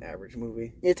fucking average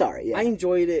movie. It's alright, yeah. I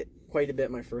enjoyed it quite a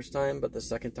bit my first time, but the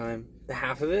second time, the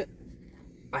half of it,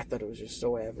 I thought it was just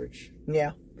so average.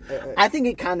 Yeah. I think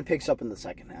it kind of picks up in the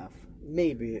second half.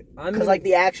 Maybe. Because, like,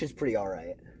 the action's pretty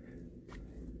alright.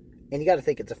 And you got to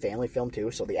think it's a family film, too,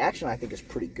 so the action, I think, is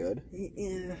pretty good.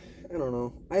 Yeah, I don't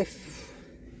know.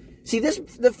 See,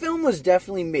 the film was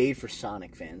definitely made for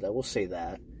Sonic fans, I will say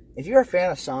that. If you're a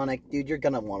fan of Sonic, dude, you're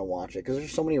going to want to watch it, because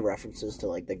there's so many references to,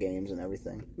 like, the games and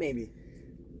everything. Maybe.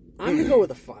 I'm going to go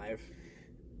with a 5.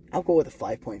 I'll go with a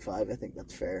 5.5. I think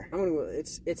that's fair. I'm gonna go.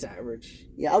 It's average.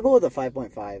 Yeah, I'll go with a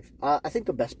 5.5. I think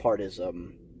the best part is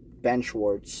Ben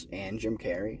Schwartz and Jim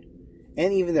Carrey,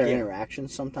 and even their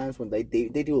interactions sometimes when they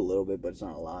do a little bit, but it's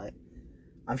not a lot.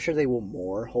 I'm sure they will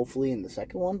more, hopefully, in the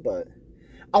second one, but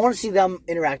I want to see them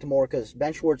interact more because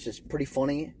Ben Schwartz is pretty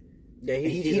funny. Yeah,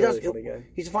 he's a really funny guy.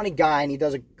 He's a funny guy, and he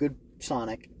does a good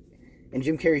Sonic. And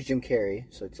Jim Carrey's Jim Carrey,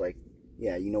 so it's like,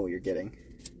 yeah, you know what you're getting.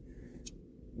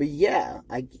 But yeah,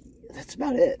 that's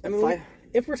about it. I mean,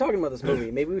 if we're talking about this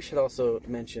movie, maybe we should also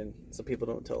mention, so people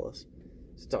don't tell us,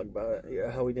 to talk about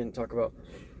how we didn't talk about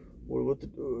what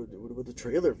about the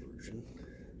trailer version.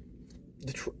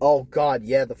 Oh God,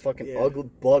 yeah, the fucking ugly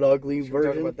version. Should we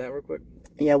talk about that real quick?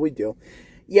 Yeah, we do.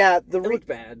 Yeah, it looked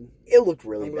bad. It looked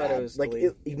really I'm bad. Glad it was like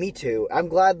me too. I'm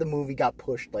glad the movie got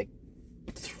pushed like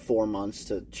 4 months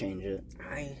to change it.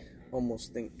 I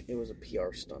almost think it was a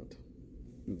PR stunt.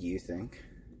 You think?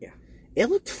 Yeah. It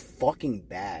looked fucking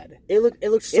bad. It looked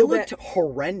so bad. It looked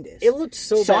horrendous. It looked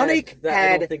so Sonic bad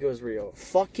that I don't think it was real.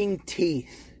 Fucking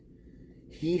teeth.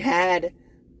 He had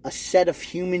a set of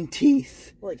human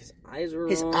teeth. Like his eyes were wrong.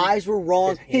 His eyes were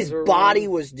wrong. His body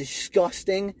was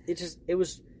disgusting. It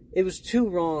was too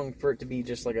wrong for it to be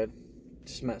just like a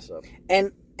mess up.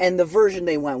 And the version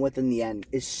they went with in the end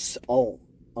is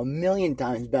a million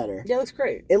times better. Yeah, it looks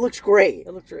great. It looks great.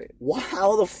 It looks great.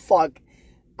 How the fuck?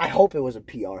 I hope it was a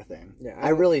PR thing. Yeah, I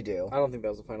really do. I don't think that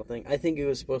was the final thing. I think it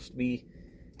was supposed to be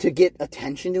to get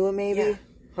attention to it, maybe. Yeah,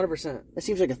 100%. That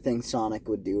seems like a thing Sonic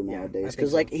would do nowadays.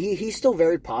 Because like he's still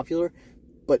very popular,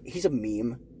 but he's a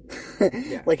meme.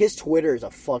 Yeah. Like, his Twitter is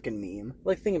a fucking meme.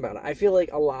 Like, think about it. I feel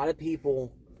like a lot of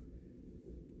people,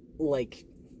 like,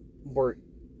 were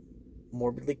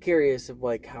morbidly curious of,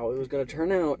 like, how it was going to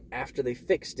turn out after they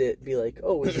fixed it. Be like,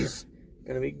 oh, is this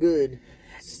going to be good?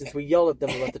 Since we yelled at them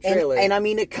about the trailer. And I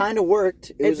mean, it kind of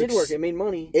worked. It did work. It made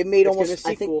money. It made it's almost,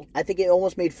 I think it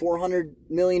almost made $400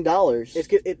 million. It's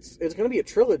going to be a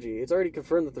trilogy. It's already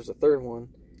confirmed that there's a third one.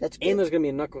 That's good. And there's going to be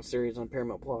a Knuckles series on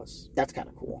Paramount Plus. That's kind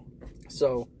of cool.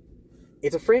 So,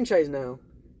 it's a franchise now,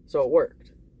 so it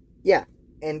worked. Yeah,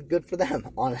 and good for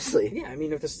them, honestly. Yeah, I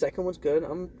mean, if the second one's good,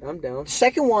 I'm down. The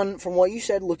second one, from what you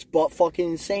said, looks butt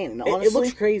fucking insane. And honestly, it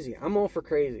looks crazy. I'm all for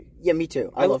crazy. Yeah, me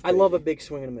too. I love a big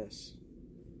swing and a miss.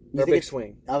 Or a big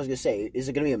swing. I was going to say, is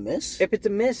it going to be a miss? If it's a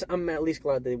miss, I'm at least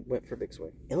glad they went for big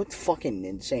swing. It looked fucking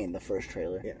insane, the first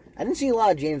trailer. Yeah. I didn't see a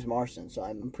lot of James Marsden, so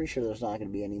I'm pretty sure there's not going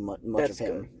to be any much That's of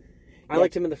him. Good. I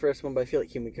liked him in the first one, but I feel like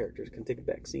human characters can take a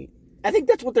back seat. I think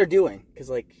that's what they're doing. Because,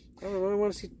 like, I don't know, I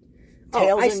want to see...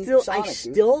 Tails I Sonic,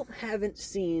 still haven't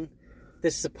seen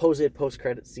this supposed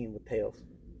post-credit scene with Tails.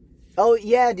 Oh,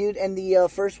 yeah, dude. And the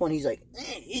first one, he's like,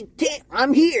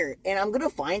 I'm here, and I'm going to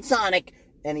find Sonic.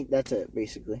 And that's it,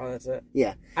 basically. Oh, that's it?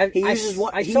 Yeah. I saw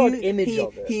an image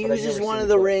of it. He uses one of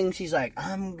the rings. He's like,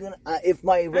 I'm going to... if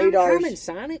my radar... I'm coming,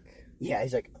 Sonic? Yeah,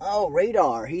 he's like, oh,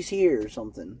 radar, he's here or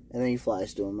something. And then he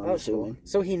flies to him, I'm assuming. Cool.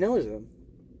 So he knows him.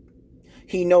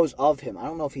 He knows of him. I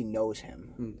don't know if he knows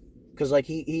him. Because, like,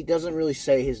 he doesn't really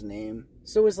say his name.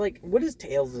 So it's like, what is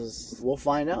Tails'... We'll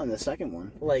find out in the second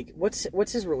one. Like,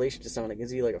 what's his relation to Sonic? Is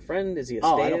he, like, a friend? Is he a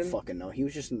stand? stand? I don't fucking know. He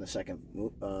was just in the second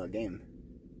game.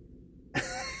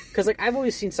 Because, like, I've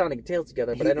always seen Sonic and Tails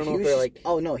together, but I don't know if they're, like...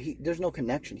 Oh, no, there's no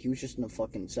connection. He was just in the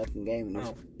fucking second game.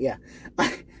 Yeah.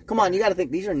 Come on, you gotta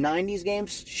think. These are 90s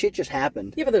games. Shit just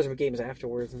happened. Yeah, but there's games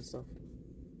afterwards and stuff.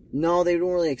 No, they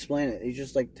don't really explain it. He's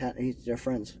just, like, they're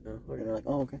friends. Oh, okay. And they're like,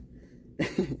 oh, okay.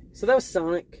 So that was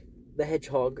Sonic the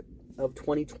Hedgehog of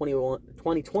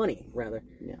 2020, rather.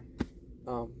 Yeah.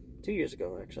 2 years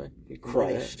ago, actually.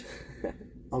 Christ.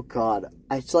 Oh, God.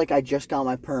 It's like I just got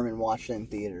my perm and watched it in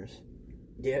theaters.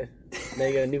 Yeah. Now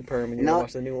you got a new perm and you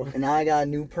watch the new one. And now I got a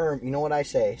new perm. You know what I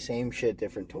say? Same shit,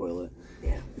 different toilet.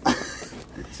 Yeah.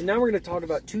 So now we're going to talk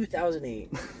about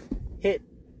 2008 hit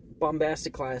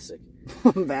bombastic classic.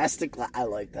 Bombastic. I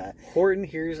like that. Horton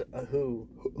Hears a Who.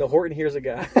 No, Horton Hears a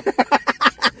Guy.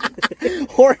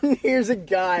 Horton Hears a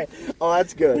Guy. Oh,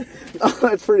 that's good. Oh,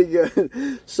 that's pretty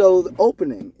good. So the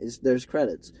opening there's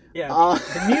credits. Yeah.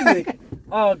 The music.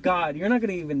 Oh God, you're not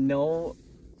gonna even know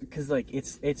because like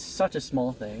it's such a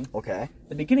small thing. Okay.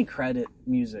 The beginning credit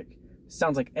music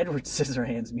sounds like Edward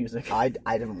Scissorhands music. I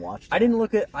didn't watch that. I didn't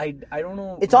look at. I don't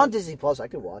know. It's on Disney Plus. I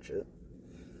could watch it.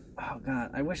 Oh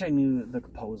God, I wish I knew the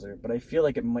composer, but I feel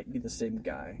like it might be the same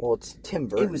guy. Well, it's Tim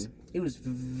Burton. It was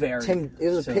very.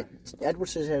 Edward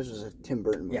Scissorhands was a Tim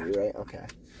Burton movie, right? Okay.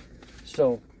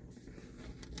 So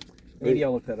maybe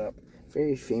I'll look that up.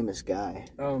 Very famous guy.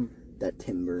 That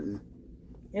Tim Burton.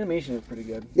 Animation is pretty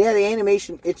good. Yeah, the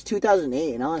animation. It's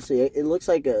 2008, and honestly, it looks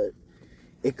like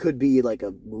it could be like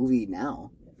a movie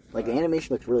now. Like the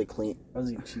animation looks really clean. I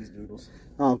was eating cheese doodles.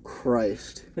 Oh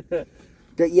Christ.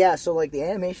 Yeah, so like the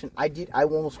animation, I did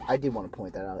want to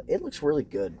point that out. It looks really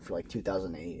good for like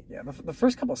 2008. Yeah, the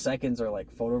first couple seconds are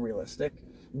like photorealistic.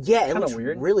 Yeah, it looks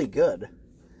weird. Really good.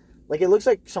 Like it looks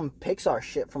like some Pixar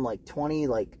shit from like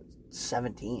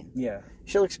 2017. Yeah,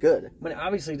 shit looks good. I mean, it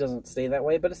obviously doesn't stay that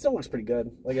way, but it still looks pretty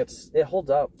good. Like it holds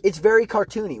up. It's very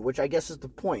cartoony, which I guess is the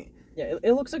point. Yeah,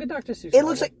 it looks like a Dr. Seuss. It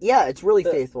looks like it's really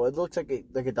faithful. It looks like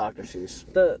a Dr. Seuss.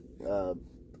 The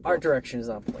art direction is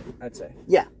on point, I'd say.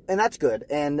 Yeah, and that's good.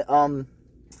 And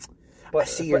I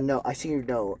see your note.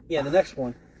 Yeah, the next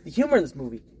one. The humor in this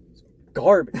movie is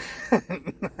garbage.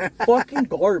 Fucking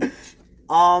garbage.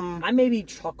 I maybe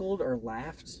chuckled or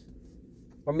laughed,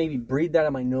 or maybe breathed out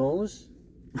of my nose.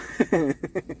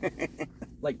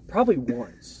 Like probably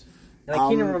once. And I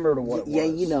can't even remember what it was. Yeah,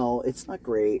 you know, it's not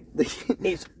great.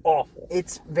 It's awful.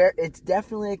 It's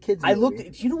definitely a kid's movie. I looked.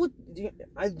 Do you know what? Do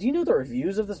you know what the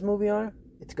reviews of this movie are?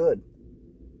 It's good.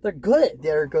 They're good.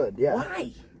 They're good. Yeah.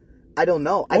 Why? I don't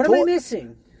know. What am I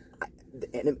missing?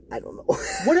 I don't know.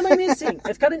 What am I missing?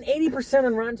 It's got an 80%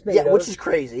 on Rotten Tomatoes. Yeah, which is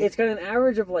crazy. It's got an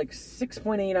average of like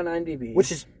 6.8 on IMDb,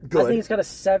 which is good. I think it's got a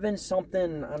 7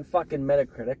 something on fucking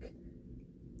Metacritic.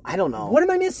 I don't know. What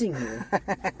am I missing here?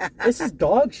 This is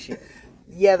dog shit.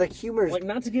 Yeah, the humor's... Like,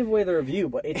 not to give away the review,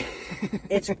 but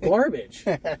it's garbage.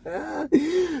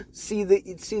 See,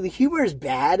 the humor is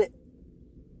bad,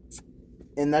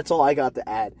 and that's all I got to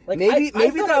add. Like, maybe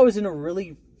I thought I was in a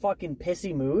really fucking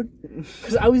pissy mood,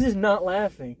 because I was just not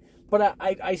laughing. But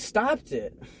I stopped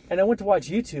it, and I went to watch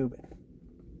YouTube.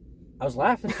 I was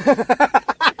laughing.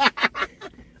 I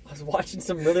was watching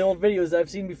some really old videos that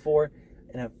I've seen before,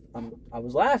 and I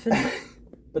was laughing.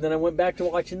 But then I went back to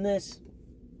watching this.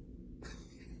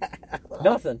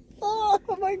 Nothing. Oh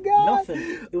my god.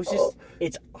 Nothing. It was just.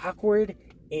 It's awkward.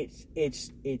 It's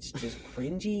just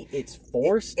cringy. It's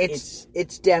forced.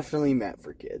 It's definitely meant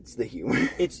for kids. The humor.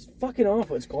 It's fucking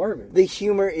awful. It's garbage. The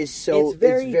humor is so. It's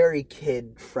very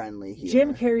kid friendly humor.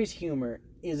 Jim Carrey's humor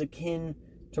is akin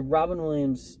to Robin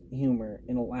Williams' humor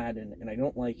in Aladdin, and I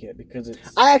don't like it because it's.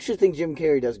 I actually think Jim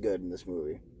Carrey does good in this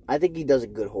movie. I think he does a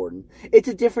good Horton. It's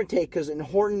a different take because in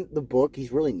Horton, the book,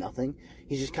 he's really nothing.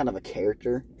 He's just kind of a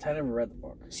character. I never read the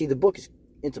book. See, the book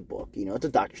it's a book, you know. It's a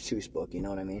Dr. Seuss book, you know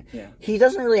what I mean? Yeah. He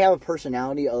doesn't really have a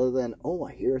personality other than,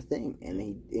 I hear a thing, and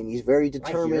he's very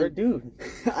determined. I hear a dude.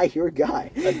 I hear a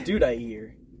guy. A dude I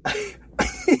hear.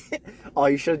 Oh,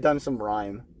 you should have done some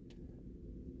rhyme.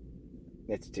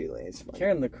 It's too late. It's fine.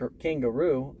 Karen the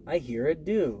kangaroo, I hear a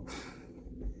do.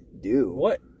 Do?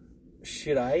 What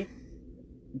should I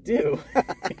do?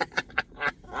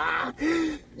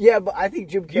 Yeah, but I think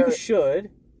Jim Carrey... You should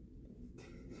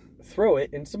throw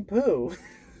it in some poo.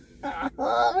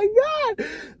 Oh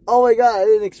my god, I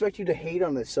didn't expect you to hate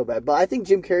on this so bad, but I think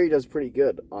Jim Carrey does pretty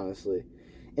good, honestly.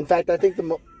 In fact, I think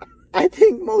I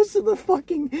think most of the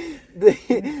fucking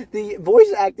the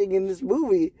voice acting in this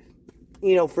movie,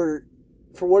 you know, for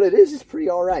what it is pretty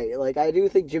alright. Like, I do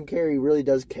think Jim Carrey really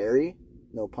does carry,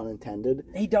 no pun intended.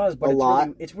 He does, but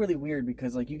it's really weird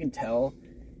because, like, you can tell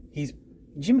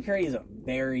Jim Carrey is a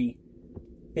very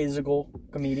physical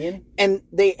comedian. And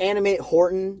they animate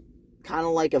Horton kind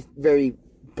of like a very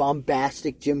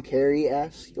bombastic Jim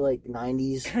Carrey-esque, like,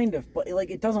 90s. Kind of, but, like,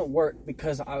 it doesn't work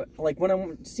because, when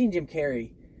I'm seeing Jim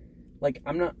Carrey, like,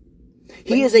 I'm not...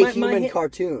 He is a human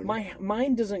cartoon. My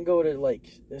mind doesn't go to, like,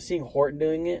 seeing Horton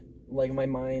doing it. Like, my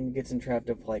mind gets entrapped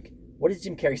of, like, what is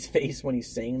Jim Carrey's face when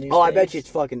he's saying these things? I bet you it's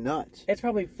fucking nuts. It's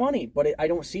probably funny, but I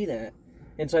don't see that.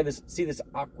 And so I see this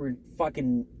awkward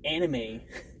fucking anime.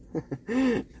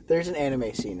 There's an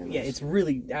anime scene in this. Yeah, it's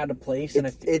really out of place.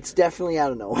 It's definitely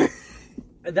out of nowhere.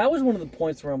 That was one of the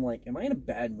points where I'm like, am I in a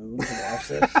bad mood to watch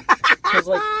this? Because,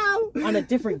 like, on a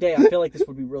different day, I feel like this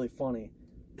would be really funny.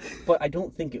 But I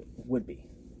don't think it would be.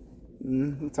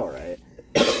 It's alright.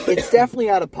 It's definitely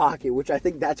out of pocket, which I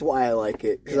think that's why I like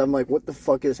it. Because I'm like, what the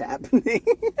fuck is happening?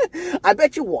 I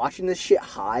bet you watching this shit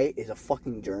high is a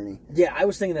fucking journey. Yeah, I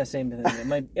was thinking that same thing.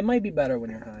 It might be better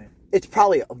when you're high. It's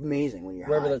probably amazing when you're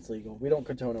Wherever high. That's legal. We don't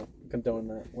condone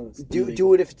that when it's illegal.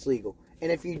 Do it if it's legal.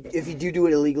 And if you do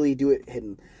it illegally, do it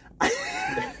hidden.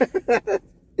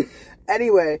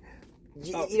 Anyway,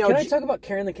 you know... Can I talk about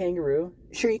Karen the kangaroo?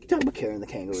 Sure, you can talk about Karen the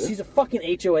kangaroo. She's a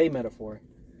fucking HOA metaphor.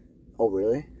 Oh,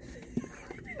 really?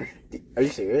 Are you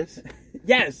serious?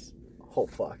 Yes. Oh,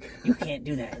 fuck. You can't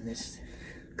do that in this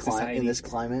society. In this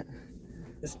climate?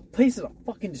 This place is a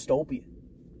fucking dystopia.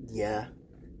 Yeah.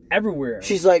 Everywhere.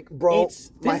 She's like, bro...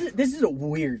 This is a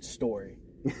weird story.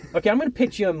 Okay, I'm going to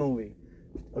pitch you a movie.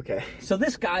 Okay. So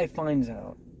this guy finds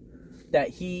out that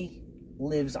he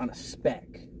lives on a speck.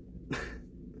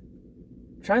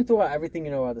 Try and throw out everything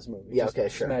you know about this movie. Yeah, okay,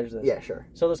 sure. Imagine this. Yeah, sure.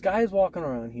 So this guy is walking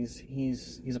around.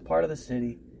 He's a part of the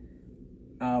city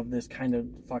of this kind of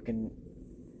fucking,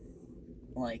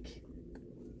 like,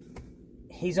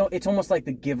 it's almost like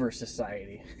the Giver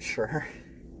Society. Sure.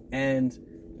 And,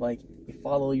 like, you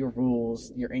follow your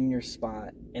rules, you're in your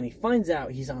spot, and he finds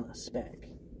out he's on a speck.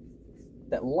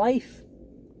 That life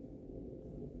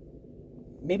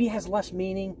maybe has less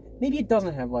meaning, maybe it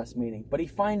doesn't have less meaning, but he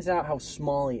finds out how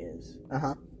small he is.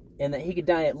 Uh-huh. And that he could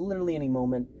die at literally any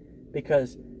moment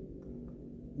because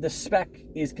the speck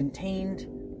is contained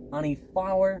on a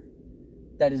flower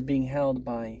that is being held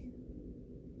by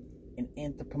an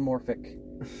anthropomorphic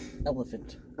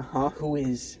elephant who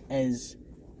is as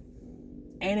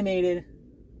animated,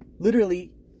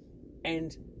 literally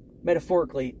and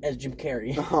metaphorically, as Jim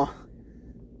Carrey.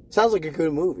 Sounds like a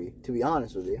good movie, to be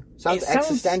honest with you. Sounds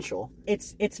existential.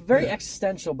 It's very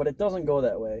existential, but it doesn't go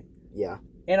that way. Yeah.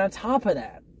 And on top of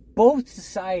that, both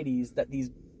societies that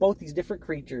both these different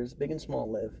creatures, big and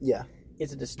small, live. Yeah.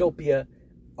 It's a dystopia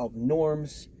of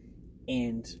norms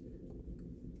and,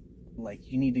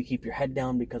 like, you need to keep your head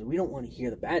down because we don't want to hear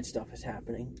the bad stuff is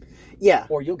happening. Yeah.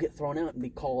 Or you'll get thrown out and be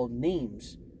called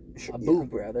names. Sure, a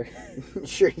boob, rather.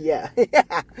 Sure, yeah.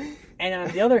 Yeah. And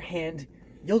on the other hand,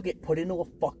 you'll get put into a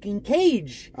fucking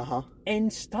cage.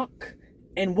 And stuck.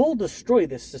 And we'll destroy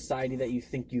this society that you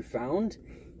think you found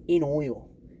in oil.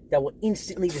 That will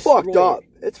instantly destroy fucked up.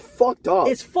 It's fucked up.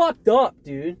 It's fucked up,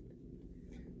 dude.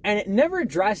 And it never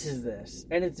addresses this.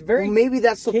 And it's very maybe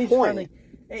that's the point.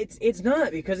 It's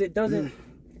not, because it doesn't...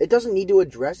 It doesn't need to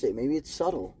address it. Maybe it's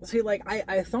subtle. See, like,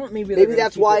 I thought maybe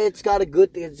that's why it's got a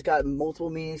good thing. It's got multiple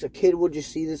meanings. A kid would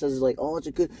just see this as like, oh, it's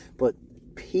a good... But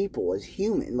people, as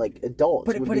human, like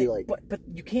adults, would be like... But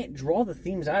you can't draw the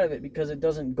themes out of it because it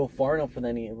doesn't go far enough with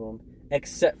any of them.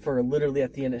 Except for literally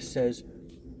at the end it says...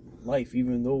 Life,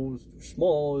 even though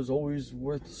small, is always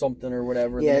worth something or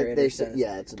whatever. Yeah, they say.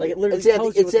 Yeah, it's like it literally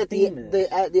tells you what the theme is.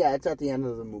 Yeah, it's at the end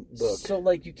of the book. So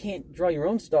like you can't draw your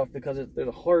own stuff because there's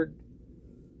a hard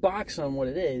box on what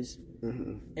it is,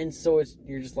 and so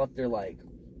you're just left there like,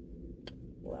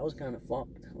 well, that was kind of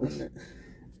fucked, wasn't it?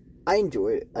 I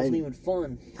enjoyed it. It wasn't even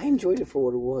fun. I enjoyed it for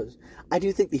what it was. I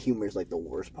do think the humor is like the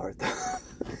worst part, though.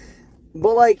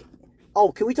 But like. Oh,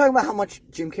 can we talk about how much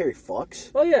Jim Carrey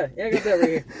fucks? Oh, yeah. Yeah, I got that right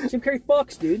here. Jim Carrey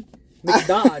fucks, dude.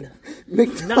 McDod.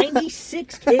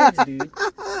 96 kids, dude.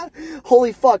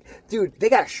 Holy fuck. Dude, they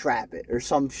gotta strap it or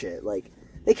some shit. Like,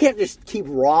 they can't just keep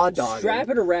raw dogging. Strap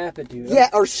it or wrap it, dude. Yeah,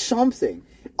 or something.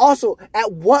 Also,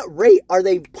 at what rate are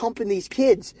they pumping these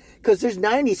kids? Because there's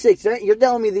 96. You're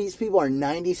telling me these people are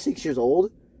 96 years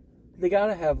old? They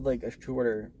gotta have, like, a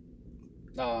shorter...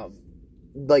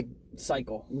 like...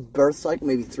 cycle. Birth cycle,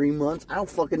 maybe 3 months. I don't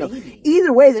fucking know. Maybe.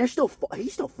 Either way, he still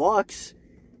fucks.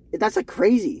 That's like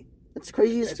crazy. That's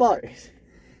crazy as fuck.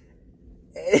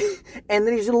 And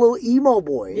then he's a little emo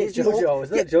boy. Yeah, JoJo. Is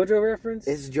that a JoJo reference?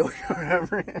 It's JoJo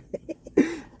reference.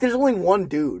 There's only one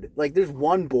dude. Like, there's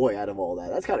one boy out of all that.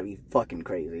 That's gotta be fucking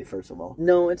crazy, first of all.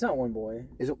 No, it's not one boy.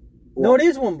 Is it? No, it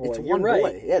is one boy. It's one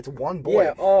boy. Yeah, it's one boy.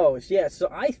 Yeah, oh, yeah. So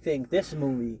I think this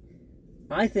movie,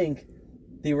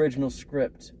 the original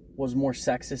script was more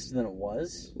sexist than it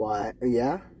was. Why?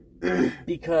 Yeah?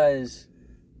 Because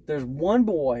there's one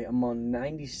boy among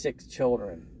 96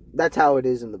 children. That's how it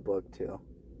is in the book, too.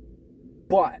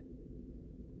 But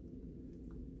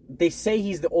they say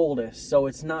he's the oldest, so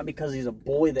it's not because he's a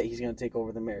boy that he's going to take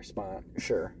over the mayor spot.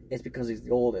 Sure. It's because he's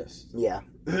the oldest. Yeah.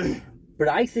 But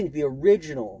I think the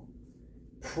original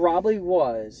probably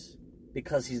was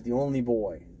because he's the only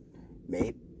boy.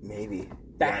 Maybe.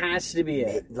 That has to be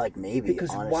it. Maybe,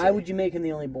 because honestly. Why would you make him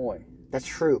the only boy? That's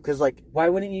true, because, like... Why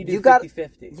wouldn't you do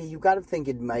 50-50? Yeah, you gotta think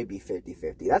it might be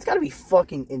 50-50. That's gotta be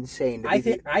fucking insane. I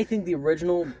think the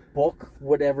original book,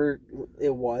 whatever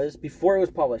it was, before it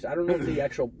was published, I don't know if the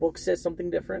actual book says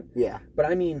something different. Yeah. But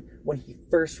I mean, when he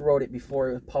first wrote it before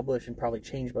it was published and probably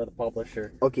changed by the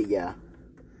publisher. Okay, yeah.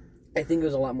 I think it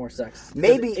was a lot more sexist.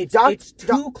 Maybe... It's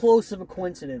too close of a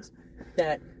coincidence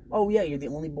that... Oh, yeah, you're the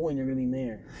only boy and you're going to be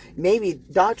mayor. Maybe.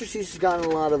 Dr. Seuss has gotten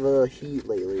a lot of heat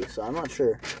lately, so I'm not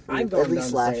sure. At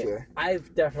least last year.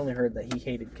 I've definitely heard that he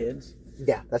hated kids.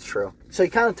 Yeah, that's true. So he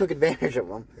kind of took advantage of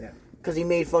them. Yeah. Because he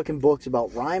made fucking books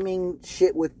about rhyming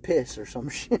shit with piss or some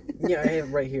shit. Yeah, I have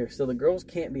it right here. So the girls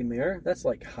can't be mayor? That's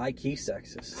like high-key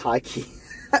sexist. High-key.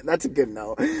 That's a good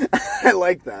note. I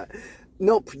like that.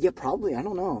 Nope. Yeah, probably. I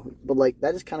don't know. But, like,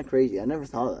 that is kind of crazy. I never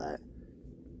thought of that.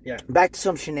 Yeah. Back to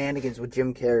some shenanigans with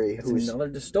Jim Carrey. It's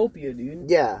another dystopia, dude.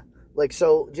 Yeah. Like,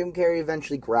 so Jim Carrey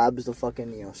eventually grabs the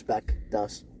fucking, speck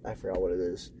dust. I forgot what it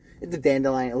is. It's a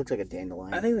dandelion. It looks like a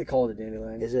dandelion. I think they call it a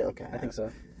dandelion. Is it? Okay. I think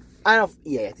so. I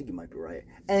think you might be right.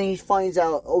 And he finds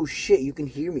out, oh shit, you can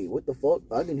hear me. What the fuck?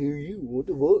 I can hear you. What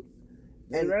the fuck?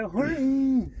 And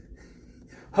Horton.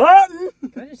 Horton!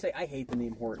 Can I just say, I hate the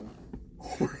name Horton.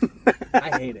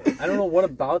 I hate it. I don't know what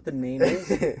about the name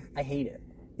is. I hate it.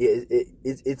 Yeah,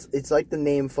 it's like the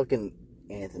name fucking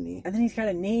Anthony. And then he's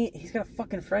got a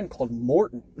fucking friend called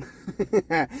Morton.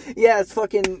 Yeah, it's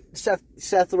fucking Seth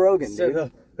Rogen,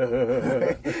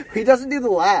 dude. He doesn't do the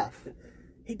laugh.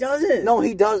 He doesn't. No,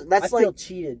 he does. I feel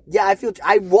cheated. Yeah,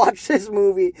 I watched this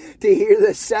movie to hear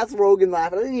the Seth Rogen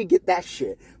laugh. I didn't even get that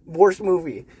shit. Worst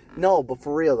movie. No, but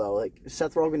for real though, like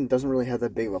Seth Rogen doesn't really have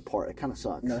that big of a part. It kind of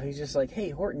sucks. No, he's just like, hey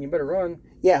Horton, you better run.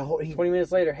 Yeah, 20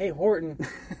 minutes later, hey Horton,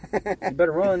 you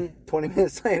better run. 20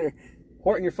 minutes later,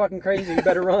 Horton, you're fucking crazy. You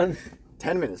better run.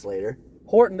 10 minutes later,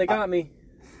 Horton, they got me.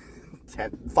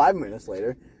 5 minutes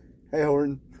later, hey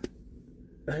Horton,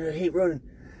 I hate running.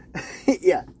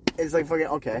 Yeah, it's like fucking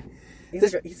okay.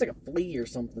 He's like a flea or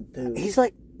something too.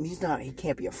 He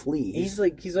can't be a flea. He's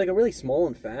like a really small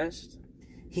and fast.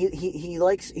 He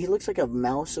looks like a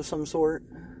mouse of some sort.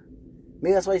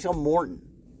 Maybe that's why he's called Morton.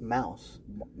 Mouse.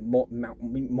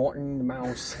 Morton the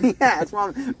Mouse. Yeah, that's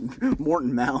wrong.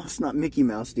 Morton Mouse, not Mickey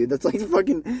Mouse, dude. That's like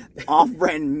fucking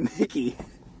off-brand Mickey.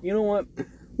 You know what?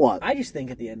 What? I just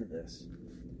think at the end of this,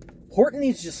 Horton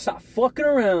needs to just stop fucking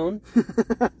around.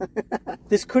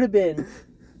 This could have been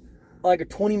like a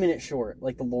 20-minute short,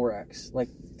 like the Lorax, like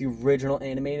the original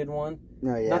animated one.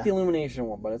 Oh, yeah. Not the Illumination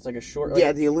one, but it's like a short... Yeah,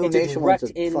 like, the Illumination one's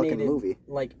a fucking movie.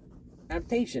 Like,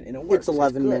 adaptation, and it works. It's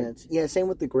 11 minutes. Yeah, same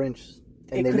with the Grinch.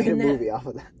 And they made a movie off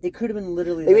of that. It could have been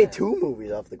literally They made 2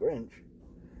 movies off The Grinch.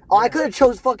 Oh, I could have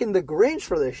chose fucking The Grinch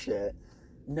for this shit.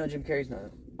 No, Jim Carrey's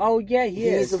not. Oh, yeah, he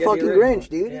is. He's the fucking Grinch,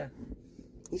 dude. Yeah.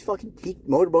 He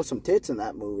motorboats some tits in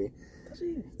that movie. Does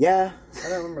he? Yeah. I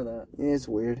don't remember that. Yeah, it's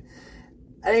weird.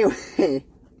 Anyway.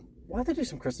 We'll have to do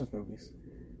some Christmas movies.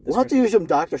 We'll have to do some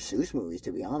Dr. Seuss movies,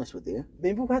 to be honest with you.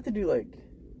 Maybe we'll have to do, like,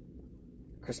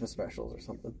 Christmas specials or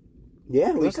something.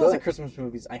 Yeah, we There's could. lots of Christmas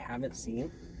movies I haven't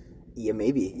seen. Yeah,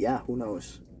 maybe. Yeah, who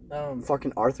knows?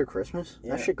 Fucking Arthur Christmas?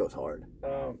 Yeah. That shit goes hard.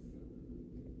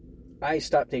 I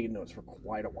stopped taking notes for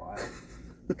quite a while.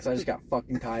 Because I just got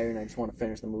fucking tired and I just want to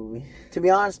finish the movie. To be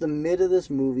honest, the mid of this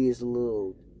movie is a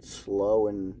little slow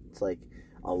and it's like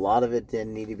a lot of it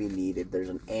didn't need to be needed. There's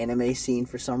an anime scene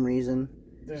for some reason.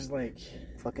 There's like...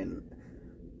 Fucking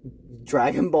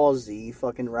Dragon Ball Z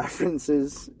fucking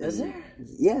references. Is there?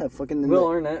 Yeah, fucking... Will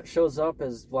Arnett shows up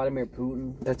as Vladimir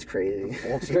Putin. That's crazy.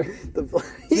 Vulture.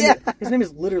 Yeah. His name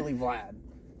is literally Vlad.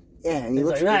 Yeah, and he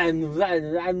looks like,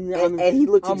 and he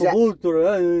looks exactly,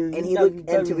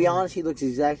 and to be honest, he looks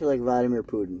exactly like Vladimir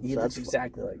Putin. He looks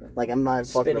exactly like him. Like I'm not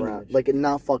fucking around. Image. Like I'm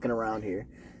not fucking around here.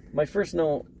 My first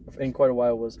note in quite a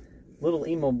while was little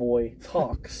emo boy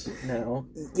talks now.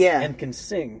 Yeah, and can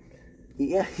sing.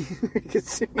 Yeah, he can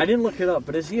sing. I didn't look it up,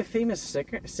 but is he a famous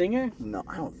singer? No,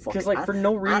 I don't fucking. Because like for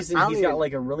no reason he's got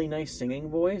like a really nice singing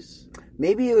voice.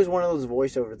 Maybe it was one of those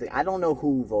voiceover things. I don't know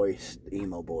who voiced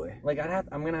Emo Boy. Like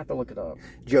I'm gonna have to look it up.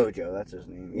 JoJo, that's his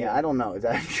name. Yeah, I don't know. Is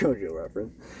that a JoJo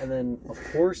reference? And then of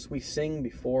course we sing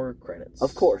before credits.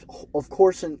 Of course,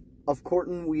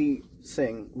 Horton we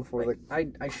sing before like,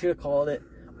 I should have called it.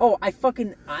 Oh, I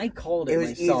called it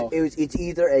myself. It's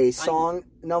either a song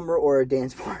number or a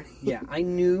dance party. Yeah, I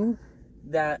knew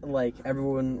that like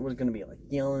everyone was gonna be like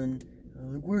yelling,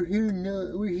 "We're here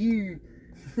now, we're here,"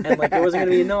 and like it wasn't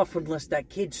gonna be enough unless that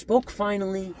kid spoke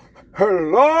finally.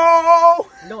 Hello.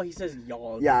 No, he says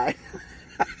 "yog." Yeah.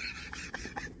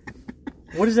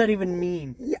 What does that even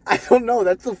mean? Yeah, I don't know.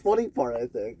 That's the funny part. I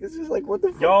think it's just like what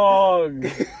the fuck? Yog.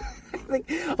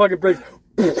 Fucking breaks.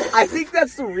 I think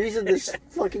that's the reason this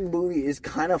fucking movie is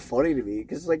kind of funny to me,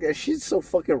 because like that shit's so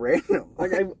fucking random.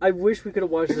 Like I wish we could have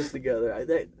watched this together.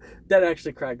 That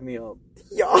actually cracked me up.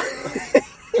 Yeah. like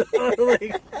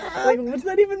what's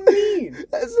that even mean?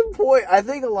 That's the point. I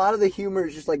think a lot of the humor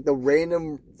is just like the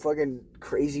random fucking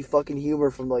crazy fucking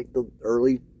humor from like the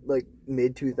early like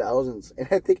mid 2000s, and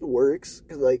I think it works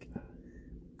because like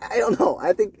I don't know.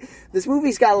 I think this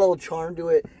movie's got a little charm to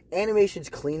it. Animation's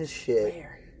clean as shit.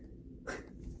 Where?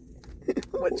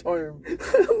 What charm?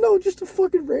 I don't know, just a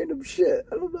fucking random shit.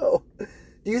 I don't know.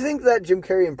 Do you think that Jim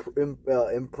Carrey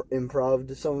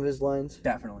improv'd some of his lines?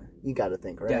 Definitely. You got to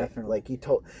think, right? Definitely. Like you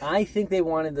told. I think they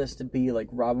wanted this to be like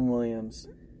Robin Williams.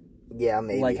 Yeah,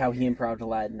 maybe. Like how he improv'd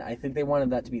Aladdin. I think they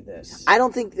wanted that to be this. I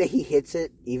don't think that he hits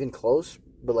it even close,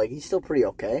 but like he's still pretty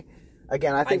okay.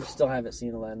 Again, I think I still haven't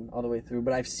seen Aladdin all the way through,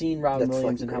 but I've seen Robin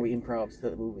Williams and how he improvs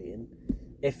the movie, and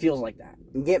it feels like that.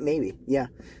 Yeah, maybe. Yeah.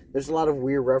 There's a lot of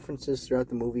weird references throughout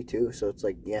the movie, too, so it's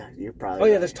like, yeah, you're probably... Oh,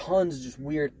 yeah, there's tons of just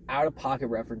weird, out-of-pocket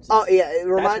references. Oh, yeah, it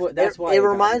reminds, that's why it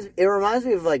reminds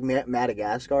me of, like,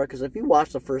 Madagascar, because if you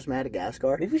watch the first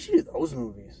Madagascar... Maybe we should do those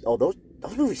movies. Oh, those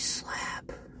movies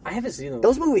slap. I haven't seen them.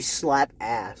 Those movies slap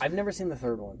ass. I've never seen the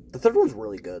third one. The third one's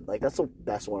really good. Like, that's the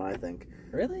best one, I think.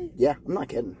 Really? Yeah, I'm not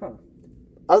kidding. Huh.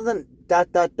 Other than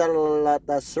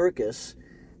that circus,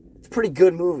 it's a pretty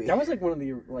good movie. That was, like, one of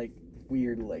the, like,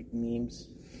 weird, like, memes.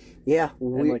 Yeah,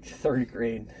 in like third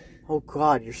grade. Oh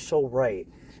God, you're so right.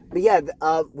 But yeah,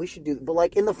 we should do. But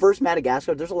like in the first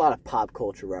Madagascar, there's a lot of pop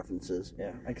culture references.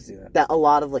 Yeah, I can see that. That a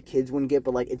lot of like kids wouldn't get,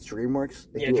 but like it's DreamWorks.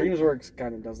 DreamWorks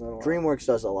kind of does that a lot. DreamWorks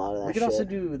does a lot of that. We could also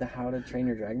do the How to Train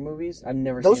Your Dragon movies. I've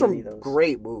never seen any of those. Those are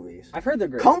great movies. I've heard they're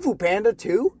great. Kung Fu Panda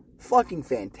 2, fucking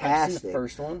fantastic. I've seen the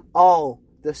first one. Oh,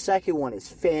 the second one is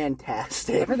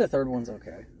fantastic. I've heard the third one's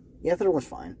okay. Yeah, the third one's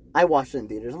fine. I watched it in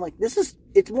theaters. I'm like,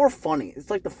 it's more funny.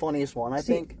 It's like the funniest one, I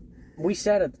think. We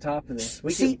said at the top of this.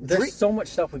 There's so much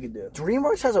stuff we could do.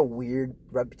 DreamWorks has a weird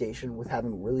reputation with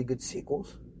having really good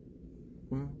sequels.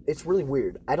 Mm-hmm. It's really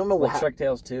weird. I don't know what. Like Shrek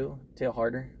Tales 2? Tail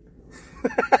Harder?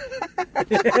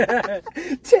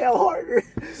 Tail Harder.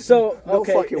 So, okay. No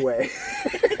fucking way.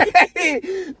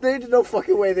 There's no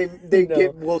fucking way they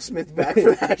get Will Smith back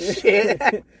for that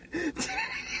shit.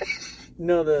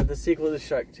 No, the sequel to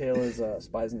Shrek Tale is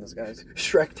Spies in Disguise.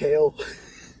 Shrek Tale.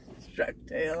 Shrek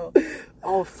Tale.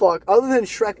 Oh, fuck. Other than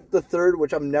Shrek the Third,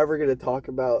 which I'm never going to talk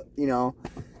about, you know.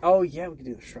 Oh, yeah, we could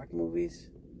do the Shrek movies.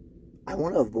 I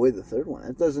want to avoid the third one.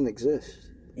 That doesn't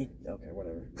exist. Okay,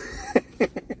 whatever.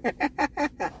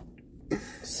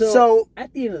 So,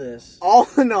 at the end of this, all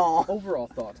in all... Overall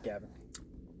thoughts, Gavin.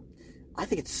 I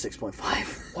think it's a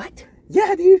 6.5. What?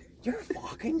 Yeah, dude. You're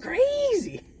fucking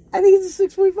crazy. I think it's a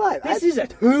 6.5. This is a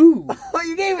 2. Oh,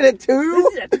 you gave it a 2?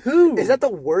 This is a 2. Is that the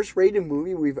worst rated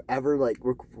movie we've ever, like,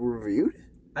 reviewed?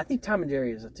 I think Tom and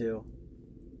Jerry is a 2.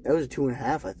 That was a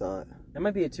 2.5, I thought. It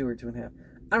might be a 2 or 2.5.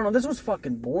 I don't know. This was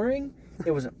fucking boring.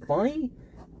 It wasn't funny.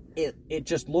 It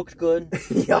just looked good.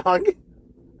 Yog.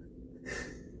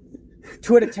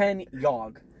 2 out of 10,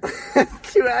 Yog.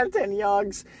 2 out of 10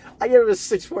 Yogs. I give it a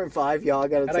 6.5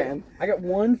 Yog out of 10. I got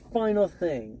one final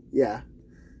thing. Yeah.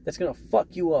 That's gonna fuck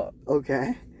you up.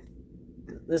 Okay.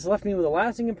 This left me with a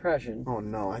lasting impression. Oh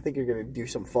no, I think you're gonna do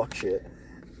some fuck shit.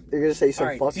 You're gonna say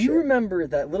some fuck shit. Do you remember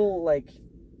that little, like,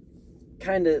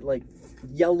 kind of, like,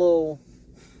 yellow,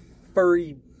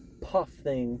 furry puff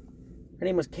thing? Her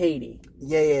name was Katie.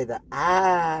 Yeah, the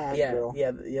girl.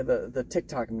 Yeah, the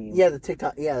TikTok meme. Yeah, the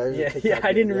TikTok. Yeah, there's a TikTok yeah.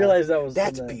 I didn't realize that was.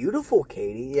 That's beautiful,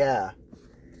 Katie. Yeah.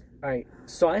 All right,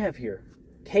 so I have here,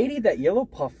 Katie, that yellow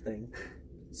puff thing,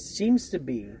 seems to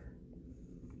be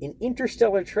an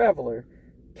interstellar traveler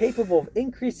capable of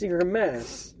increasing her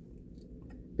mass,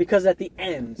 because at the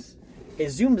end, it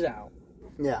zooms out.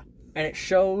 Yeah. And it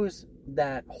shows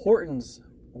that Horton's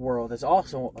world is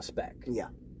also a speck. Yeah.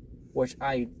 Which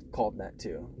I called that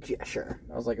too. Yeah, sure.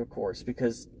 I was like, of course,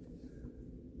 because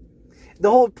the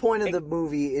whole point of the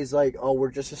movie is like, oh, we're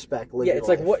just a speck. Yeah, it's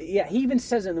like what? Yeah, he even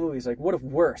says it in the movie. He's like, what if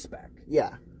we're a speck?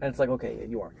 Yeah. And it's like, okay, yeah,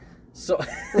 you are. So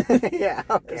yeah.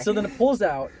 Okay. So then it pulls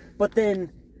out, but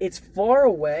then it's far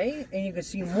away, and you can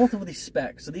see multiple of these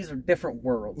specks. So these are different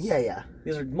worlds. Yeah.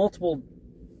 These are multiple,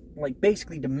 like,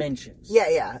 basically dimensions.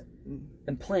 Yeah.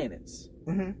 And planets.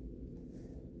 Mm-hmm.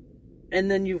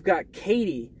 And then you've got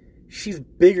Katie. She's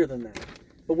bigger than that.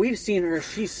 But we've seen her,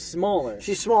 she's smaller.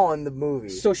 She's small in the movie.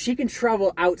 So she can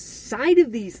travel outside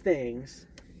of these things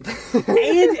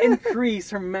and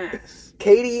increase her mass.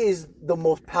 Katie is the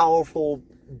most powerful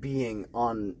being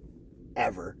on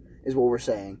ever, is what we're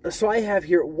saying. So I have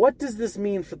here, what does this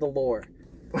mean for the lore?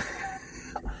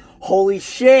 Holy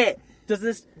shit! Does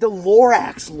this... The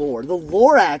Lorax lore. The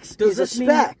Lorax is a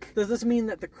speck. Does this mean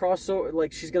that the crossover...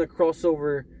 Like, she's going to cross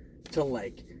over to,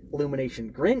 like,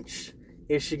 Illumination Grinch?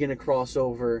 Is she going to cross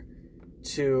over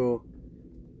to...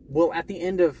 Well, at the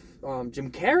end of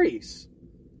Jim Carrey's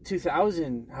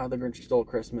 2000, How the Grinch Stole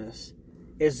Christmas,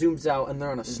 it zooms out and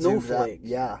they're on a snowflake.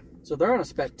 Yeah. So they're on a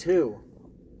speck too.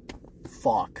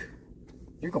 Fuck.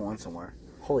 You're going somewhere.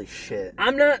 Holy shit.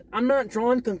 I'm not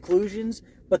drawing conclusions,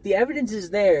 but the evidence is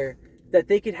there that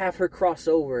they could have her cross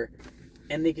over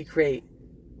and they could create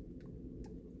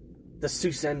the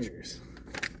Susengers.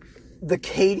 The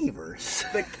Katieverse.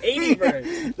 The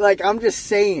Katieverse. Like, I'm just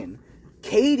saying,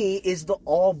 Katie is the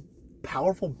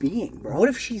all-powerful being, bro. What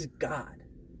if she's God?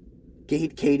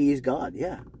 Katie is God,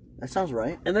 yeah. That sounds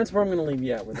right. And that's where I'm going to leave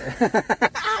you at with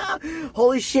that.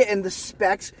 Holy shit, and the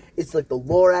specs, it's like the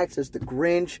Lorax, there's the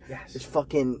Grinch, yes. There's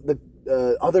fucking the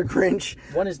other Grinch.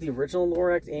 One is the original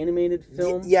Lorax animated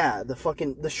film. Yeah,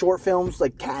 the short films,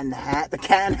 like Cat in the Hat, the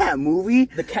Cat in the Hat movie.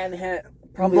 The Cat in the Hat,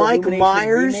 probably Mike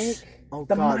Myers. Remake. Oh,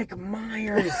 the God. Mike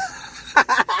Myers.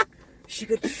 She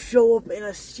could show up in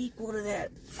a sequel to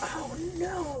that. Oh,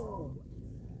 no.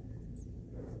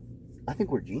 I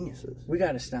think we're geniuses. We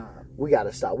gotta stop.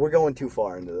 We're going too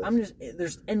far into this.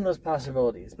 There's endless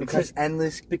possibilities. Because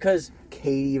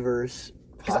Katieverse.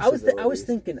 Because I was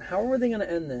thinking, how are they gonna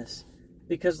end this?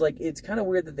 Because, like, it's kind of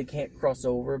weird that they can't cross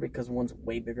over because one's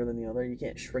way bigger than the other. You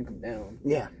can't shrink them down.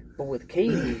 Yeah. But with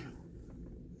Katie,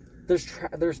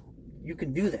 you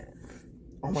can do that.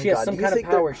 Oh my she has God. some kind of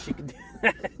power. She can do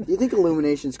that. Do you think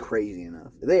Illumination's crazy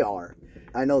enough? They are.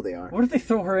 I know they are. What if they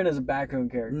throw her in as a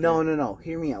background character? No.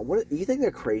 Hear me out. What you think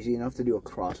they're crazy enough to do a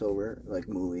crossover like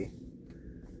movie?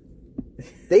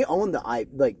 They own the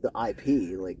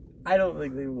IP. Like, I don't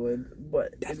think they would,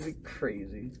 but it'd be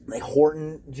crazy. Like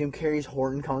Horton, Jim Carrey's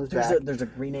Horton comes back. There's a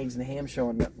Green Eggs and Ham show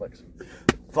on Netflix.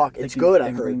 Fuck, it's good.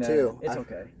 I heard too. It's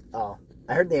okay. Oh,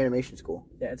 I heard the animation's cool.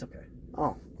 Yeah, it's okay.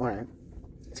 Oh, all right.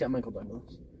 It's got Michael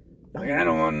Douglas. Like, I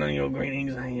don't want none of your Green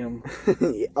Eggs and Ham.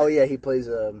 Oh yeah, he plays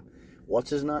what's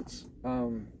his nuts?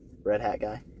 Red Hat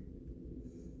guy.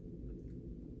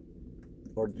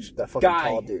 Or just that fucking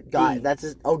tall dude. Guy. That's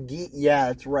his. Oh, yeah,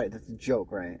 that's right. That's a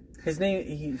joke, right? His name.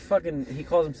 He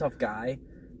calls himself Guy,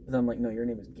 but I'm like, no, your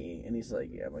name is Gee, and he's like,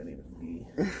 yeah, my name is Gee.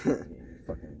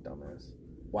 Fucking dumbass.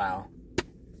 Wow.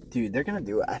 Dude, they're gonna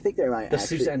do it. I think they might. The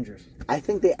Susengers. I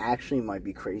think they actually might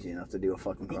be crazy enough to do a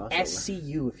fucking crossover. The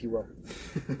SCU, if you will.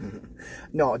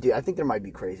 No, dude, I think they might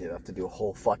be crazy enough to do a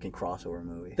whole fucking crossover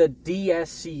movie. The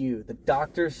DSCU, the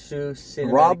Dr. Seuss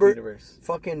Cinematic Universe.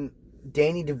 Fucking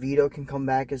Danny DeVito can come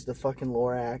back as the fucking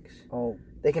Lorax. Oh.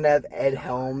 They can have Ed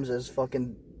Helms as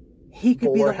fucking He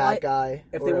could be the hat guy.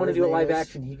 If they want to do it live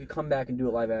action, he could come back and do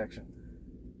it live action.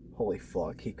 Holy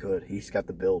fuck, he could. He's got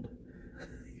the build.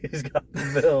 He's got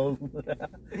the build.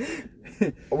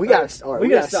 We gotta stop. We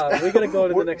gotta go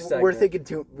to the next segment.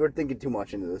 We're thinking too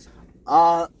much into this.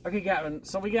 Okay, Gavin.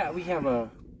 So we have a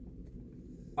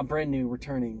brand new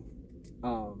returning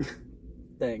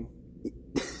thing.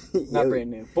 Not brand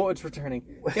new, but it's returning.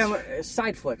 Yeah,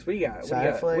 side flicks. What do you got?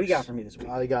 What do you got for me this week?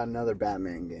 I got another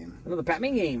Batman game. Another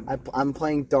Batman game. I'm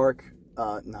playing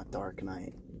not Dark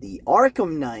Knight, the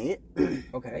Arkham Knight.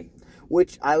 Okay.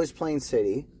 Which I was playing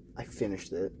City. I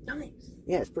finished it. Nice.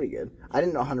 Yeah, it's pretty good. I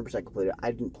didn't 100% complete it.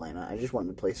 I didn't plan it. I just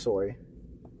wanted to play story.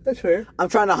 That's fair. I'm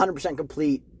trying to 100%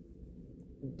 complete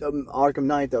Arkham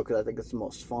Knight, though, because I think it's the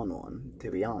most fun one,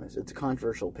 to be honest. It's a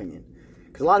controversial opinion.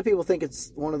 Because a lot of people think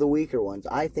it's one of the weaker ones.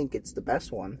 I think it's the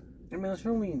best one. I mean, there's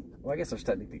only... Well, I guess there's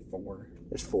technically 4.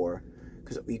 There's 4.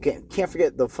 Because you can't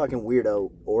forget the fucking weirdo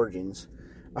Origins.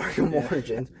 Arkham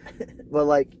Origins. But,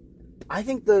 like, I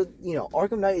think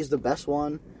Arkham Knight is the best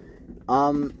one.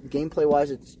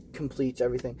 Gameplay-wise, it completes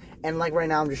everything. And, like, right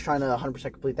now I'm just trying to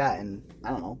 100% complete that. And,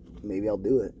 I don't know, maybe I'll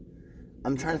do it.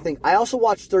 I'm trying to think. I also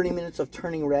watched 30 minutes of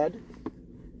Turning Red.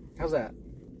 How's that?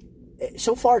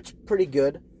 So far, it's pretty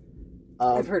good.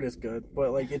 I've heard it's good,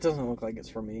 but like it doesn't look like it's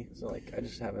for me, so like I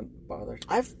just haven't bothered.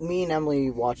 Me and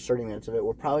Emily watched 30 minutes of it.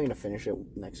 We're probably gonna finish it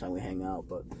next time we hang out,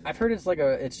 but I've heard it's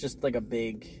just like a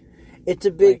big... It's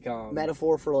a big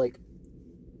metaphor for like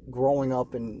growing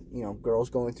up and,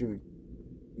 girls going through,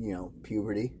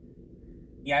 puberty.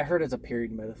 Yeah, I heard it's a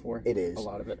period metaphor. It is. A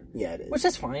lot of it. Yeah, it is. Which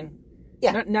is fine.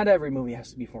 Yeah. Not every movie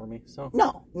has to be for me, so...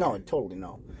 No, totally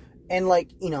no. And like,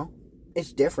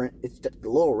 it's different. It's a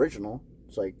little original.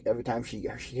 It's like every time she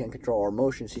can't control her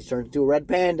emotions, she turns into a red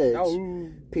panda.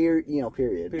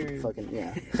 Period. Fucking,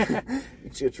 yeah.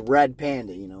 it's red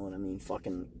panda, you know what I mean?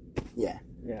 Fucking, yeah.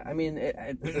 Yeah, I mean,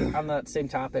 on that same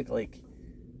topic, like,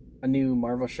 a new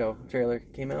Marvel show trailer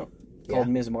came out called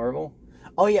Ms. Marvel.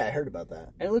 Oh, yeah, I heard about that.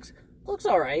 And it looks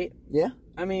alright. Yeah?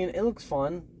 I mean, it looks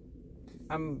fun.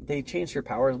 They changed her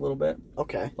powers a little bit.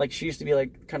 Okay. Like, she used to be,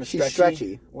 like, kind of stretchy. She's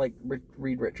stretchy. Like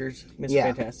Reed Richards, Miss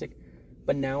Fantastic.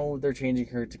 But now they're changing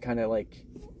her to kind of like...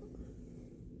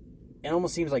 It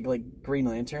almost seems like Green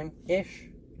Lantern-ish.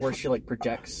 Where she like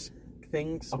projects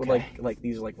things with like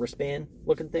these like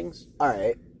wristband-looking things.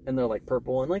 Alright. And they're like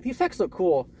purple. And like the effects look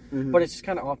cool. Mm-hmm. But it's just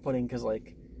kind of off-putting because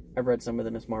like... I've read some of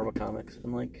the Miss Marvel comics.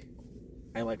 And like...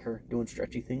 I like her doing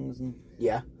stretchy things and...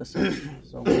 Yeah. The such.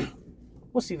 So...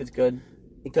 We'll see if it's good.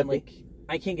 It could like...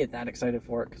 I can't get that excited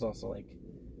for it because also like...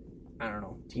 I don't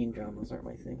know. Teen dramas aren't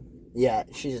my thing. Yeah,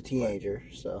 she's a teenager,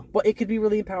 so. But it could be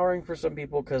really empowering for some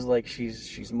people because, like,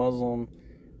 she's Muslim,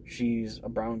 she's a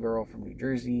brown girl from New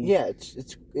Jersey. Yeah,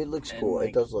 it looks cool. Like,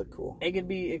 it does look cool. It could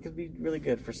be really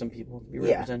good for some people to be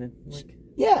represented. Like,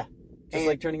 yeah, just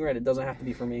like Turning Red, it doesn't have to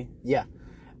be for me. Yeah.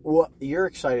 Well, you're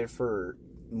excited for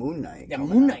Moon Knight. Yeah,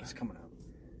 Moon Knight's coming out.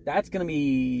 That's gonna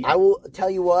be. I will tell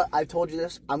you what. I've told you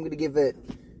this. I'm gonna give it.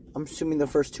 I'm assuming the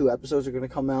first 2 episodes are gonna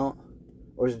come out.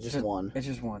 Or is it just one? It's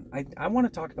just one. I want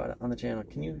to talk about it on the channel.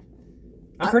 Can you?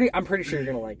 I'm pretty sure you're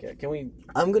gonna like it. Can we?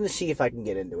 I'm gonna see if I can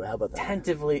get into it. How about that?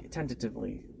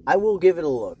 Tentatively. I will give it a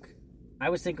look. I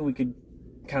was thinking we could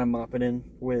kind of mop it in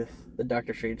with the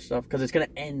Doctor Strange stuff because it's gonna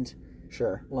end.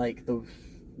 Sure. Like the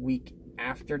week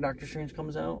after Doctor Strange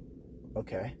comes out.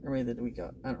 Okay. Or maybe the week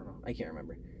out. I don't know. I can't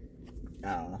remember.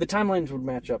 I don't know. The timelines would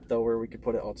match up though, where we could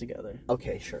put it all together.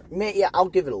 Okay, sure. Yeah, I'll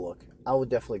give it a look. I would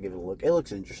definitely give it a look. It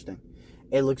looks interesting.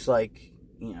 It looks like,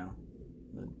 It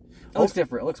looks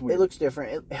different. It looks weird. It looks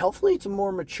different. Hopefully it's a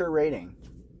more mature rating.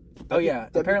 Oh, yeah.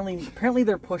 Apparently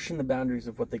they're pushing the boundaries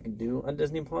of what they can do on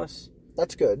Disney+.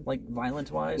 That's good. Like,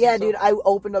 violence-wise. Yeah, dude, I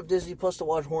opened up Disney Plus to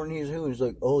watch Horton Hears Who. He's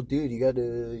like, oh, dude, you got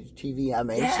a TV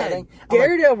MA setting?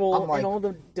 Daredevil and all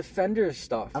the Defenders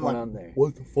stuff went on there.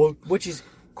 What the fuck? Which is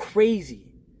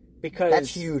crazy. Because...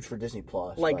 That's huge for Disney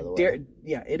Plus, by the way.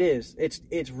 Yeah, it is.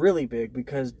 It's really big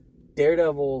because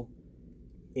Daredevil...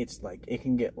 It's like, it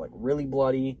can get like really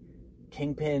bloody.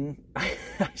 Kingpin. I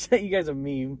sent you guys a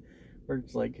meme where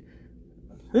it's like,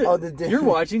 you're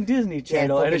watching Disney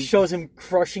Channel, and it shows him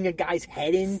crushing a guy's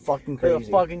head in. Fucking crazy. With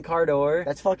a fucking car door.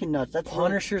 That's fucking nuts. That's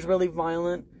Punisher's really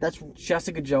violent.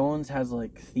 Jessica Jones has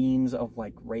like themes of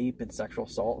like rape and sexual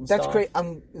assault and stuff. That's great.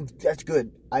 That's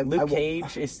good. Luke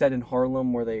Cage is set in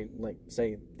Harlem where they like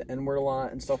say the N-word a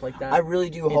lot and stuff like that. I really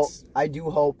do hope. I do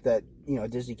hope that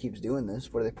Disney keeps doing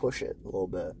this where they push it a little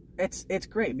bit. It's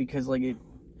great because like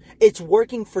it's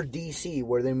working for DC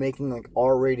where they're making like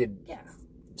R-rated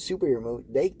superhero movies.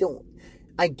 They don't.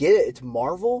 I get it. It's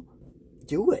Marvel.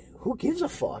 Do it. Who gives a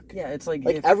fuck? Yeah, it's like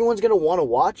everyone's gonna want to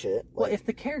watch it. Well, if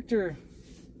the character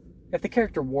If the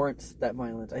character warrants that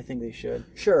violence, I think they should.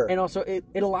 Sure. And also, it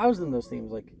allows them those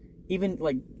themes. Like, even,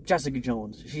 like, Jessica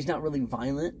Jones. She's not really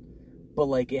violent, but,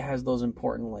 like, it has those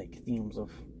important, like, themes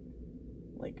of,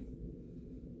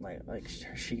 like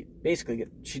she basically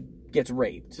gets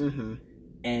raped. Mm-hmm.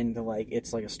 And, like,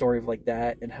 it's, like, a story of, like,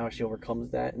 that and how she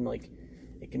overcomes that. And, like,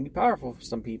 it can be powerful for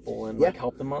some people and, like,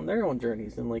 help them on their own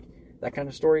journeys. And, like, that kind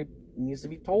of story needs to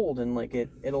be told. And, like, it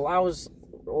allows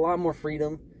a lot more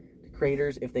freedom to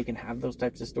creators if they can have those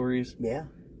types of stories. Yeah.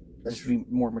 Just be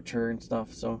more mature and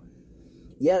stuff, so...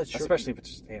 Yeah, it's true. Especially if it's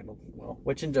just handled well.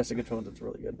 Which in Jessica Jones, it's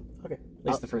really good. Okay. At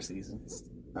least the first season.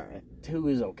 Alright. 2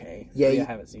 is okay. Yeah, I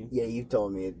haven't seen. Yeah, you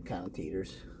told me it kind of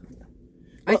teeters. Yeah.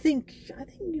 Well, I think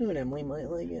you and Emily might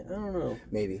like it. I don't know.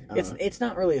 Maybe. It's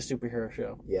not really a superhero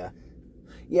show. Yeah.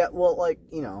 Yeah, well, like,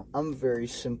 you know, I'm very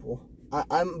simple.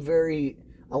 I'm very...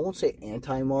 I won't say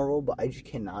anti-Marvel, but I just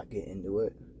cannot get into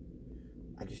it.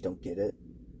 I just don't get it.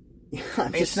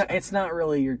 It's not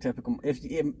really your typical...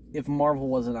 If Marvel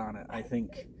wasn't on it, I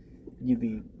think you'd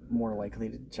be more likely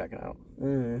to check it out.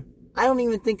 Mm-hmm. I don't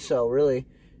even think so, really.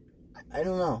 I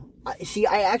don't know.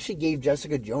 I actually gave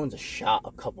Jessica Jones a shot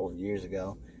a couple of years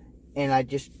ago, and I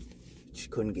just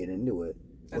couldn't get into it,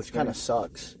 which kind of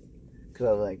sucks. Because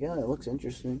I was like, yeah, it looks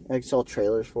interesting. I saw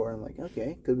trailers for it, and I'm like,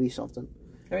 okay, could be something.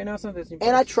 I mean, now it's not Disney+.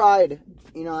 And I tried.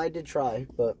 You know, I did try,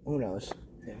 but who knows?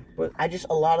 Yeah, but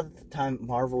a lot of the time,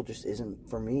 Marvel just isn't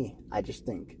for me. I just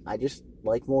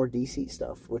like more DC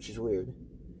stuff, which is weird.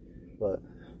 But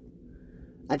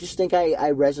I just think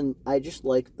I just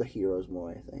like the heroes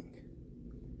more, I think.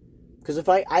 Because if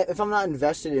I'm not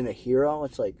invested in a hero,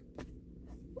 it's like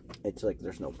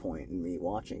there's no point in me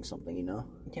watching something, you know?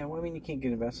 Yeah, well, I mean, you can't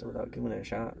get invested without giving it a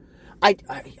shot. I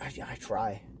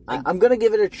try. I'm going to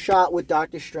give it a shot with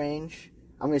Doctor Strange.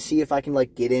 I'm going to see if I can,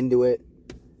 like, get into it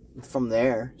from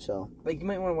there, so. Like, you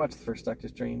might want to watch the first Doctor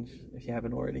Strange, if you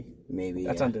haven't already. Maybe,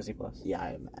 That's on Disney+.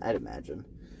 Yeah, I'd imagine.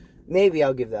 Maybe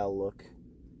I'll give that a look.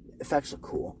 Effects look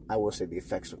cool. I will say the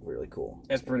effects look really cool.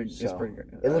 It's pretty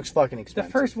good. It looks fucking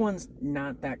expensive. The first one's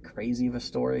not that crazy of a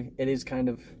story. It is kind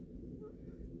of...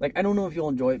 Like, I don't know if you'll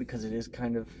enjoy it because it is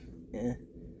kind of...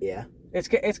 Yeah.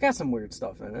 It's got some weird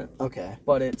stuff in it. Okay.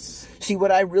 But it's... See,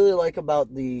 what I really like about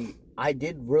I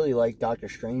did really like Doctor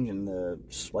Strange in the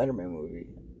Spider-Man movie.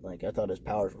 Like, I thought his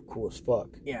powers were cool as fuck.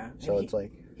 Yeah. So it's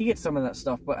like... He gets some of that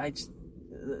stuff, but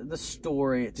the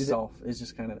story itself is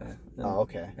just kind of...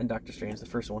 okay. And Doctor Strange, the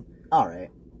first one. Alright.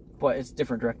 But it's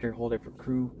different director, whole different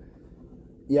crew.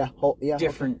 Yeah.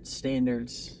 Different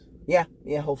standards. Yeah,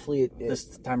 hopefully it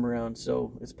this time around,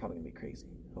 so it's probably going to be crazy.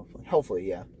 Hopefully,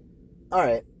 yeah.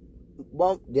 Alright.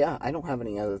 Well, yeah, I don't have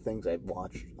any other things I've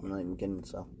watched. I'm not even kidding,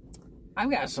 so... I've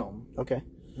got some. Okay.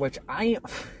 Which I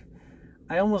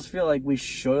almost feel like we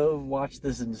should have watched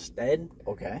this instead.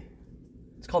 Okay.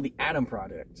 It's called The Atom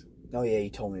Project. Oh, yeah, you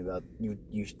told me about... You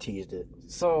teased it.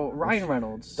 So, Ryan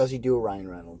Reynolds... Does he do a Ryan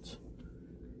Reynolds?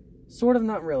 Sort of,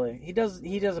 not really. He does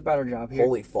a better job here.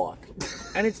 Holy fuck.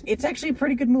 And it's actually a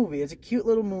pretty good movie. It's a cute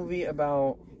little movie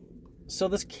about... So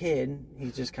this kid,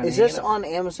 he's just kind of... Is this on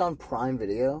Amazon Prime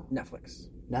Video?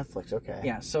 Netflix, okay.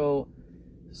 Yeah, so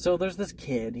there's this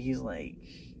kid. He's like...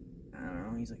 I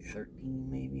don't know, he's like 13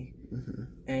 maybe. Mm-hmm.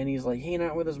 And he's like hanging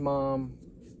out with his mom.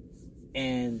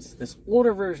 And this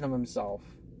older version of himself...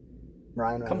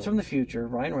 Ryan Reynolds. Comes from the future,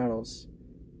 Ryan Reynolds.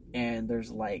 And there's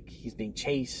like... He's being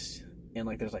chased... And,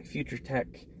 like, there's, like, future tech.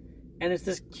 And it's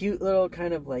this cute little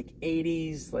kind of, like,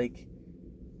 80s, like...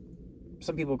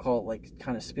 Some people call it, like,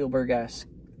 kind of Spielberg-esque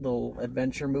little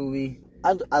adventure movie.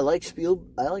 I like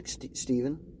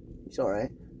Steven. He's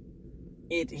alright.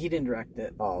 He didn't direct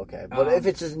it. Oh, okay. But if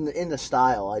it's in the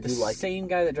style, I do like... The same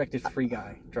guy that directed Free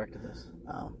Guy directed this.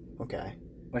 Oh, okay.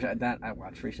 Which I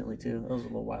watched recently, too. That was a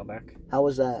little while back. How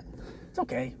was that? It's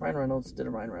okay. Ryan Reynolds did a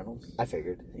Ryan Reynolds. I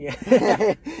figured. Yeah.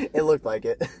 It looked like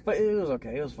it. But it was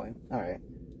okay. It was fine. Alright.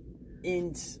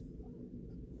 And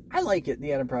I like it,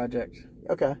 The Atom Project.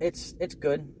 Okay. It's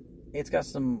good. It's got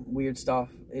some weird stuff.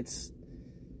 It's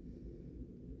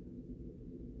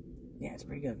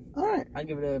pretty good. Alright. I'd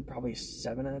give it probably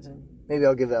 7 out of 10. Maybe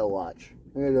I'll give that a watch.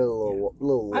 Maybe a little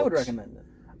looks. I would recommend it.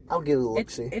 I'll give it a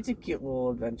look-see. It's a cute little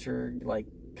adventure, like,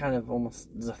 kind of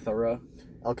almost Zathura.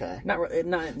 Okay.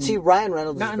 Not. See, Ryan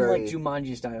Reynolds not is in very... like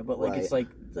Jumanji style, but like it's like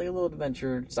a little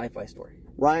adventure sci-fi story.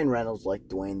 Ryan Reynolds, like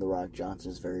Dwayne "The Rock"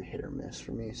 Johnson, is very hit or miss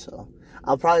for me. So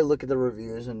I'll probably look at the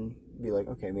reviews and be like,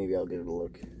 okay, maybe I'll give it a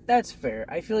look. That's fair.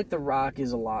 I feel like The Rock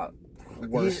is a lot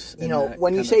worse.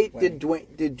 When you say did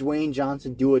Dwayne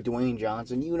Johnson do a Dwayne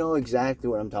Johnson, you know exactly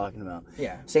what I'm talking about.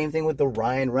 Yeah. Same thing with the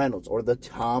Ryan Reynolds or the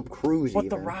Tom Cruise. But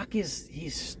The Rock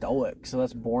he's stoic, so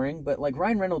that's boring. But like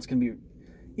Ryan Reynolds can be.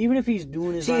 Even if he's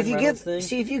doing his Ryan Reynolds thing,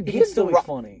 if you he give can still the be Rock,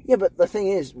 funny. Yeah, but the thing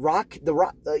is, the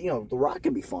Rock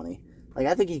can be funny. Like,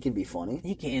 I think he can be funny.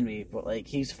 He can be, but like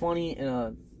he's funny in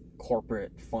a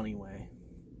corporate funny way.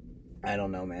 I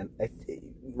don't know, man.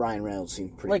 Ryan Reynolds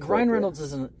seems pretty. Like corporate. Ryan Reynolds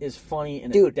is funny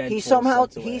in a dude. Deadpool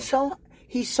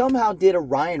He somehow did a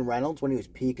Ryan Reynolds when he was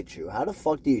Pikachu. How the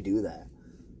fuck do you do that?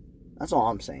 That's all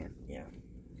I'm saying. Yeah.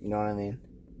 You know what I mean?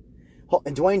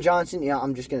 And Dwayne Johnson, yeah,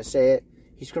 I'm just gonna say it.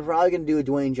 He's probably gonna do a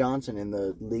Dwayne Johnson in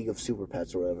the League of Super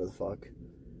Pets or whatever the fuck.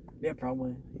 Yeah,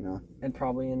 probably. You know, and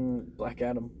probably in Black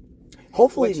Adam.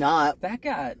 Hopefully not. That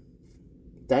got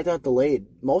delayed.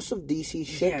 Most of DC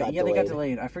shit got delayed. Yeah, they got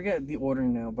delayed. I forget the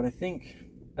ordering now, but I think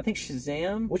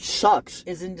Shazam, which sucks,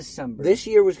 is in December. This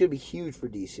year was gonna be huge for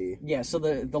DC. Yeah, so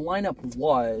the lineup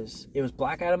was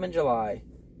Black Adam in July,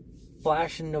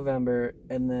 Flash in November,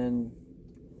 and then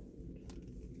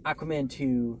Aquaman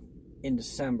 2 in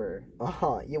December.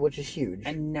 Yeah, which is huge.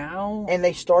 And now... And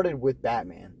they started with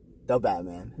Batman. The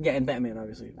Batman. Yeah, and Batman,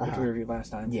 obviously, which we reviewed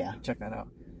last time. Yeah. Check that out.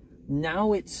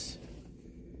 Now it's...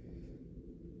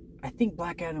 I think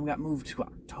Black Adam got moved to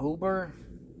October.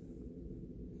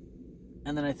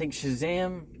 And then I think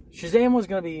Shazam was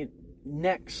going to be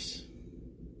next...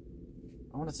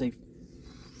 I want to say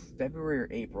February or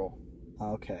April.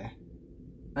 Okay.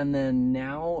 And then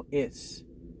now it's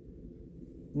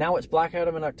Black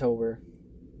Adam in October.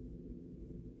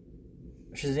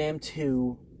 Shazam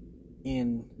 2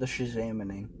 in the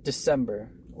Shazam-ing December.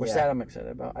 Which that I'm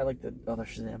excited about. I like the other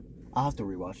Shazam. I'll have to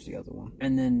rewatch the other one.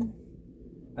 And then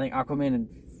I think Aquaman in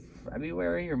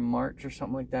February or March or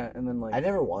something like that. And then like I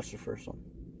never watched the first one.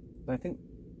 But I think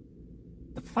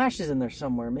the Flash is in there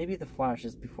somewhere. Maybe the Flash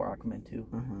is before Aquaman 2.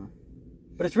 Mm-hmm.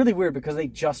 But it's really weird because they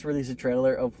just released a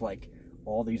trailer of like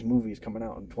all these movies coming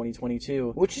out in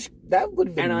 2022. That would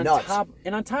have been nuts.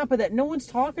 On top of that, no one's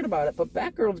talking about it, but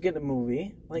Batgirl's getting a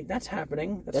movie. Like, that's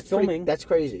happening. That's filming. That's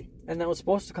crazy. And that was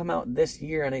supposed to come out this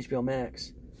year on HBO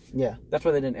Max. Yeah. That's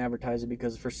why they didn't advertise it,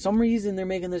 because for some reason they're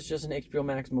making this just an HBO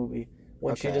Max movie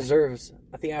when she deserves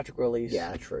a theatrical release.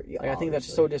 Yeah, true. Yeah, like, I think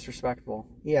that's so disrespectful.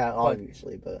 Yeah,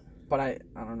 obviously, But I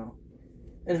don't know.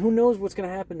 And who knows what's going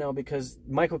to happen now, because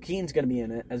Michael Keaton's going to be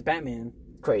in it as Batman.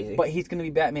 Crazy. But he's going to be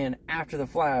Batman after The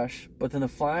Flash, but then The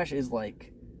Flash is,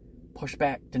 like, pushed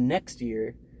back to next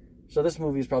year. So this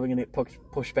movie is probably going to get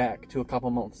pushed back to a couple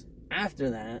months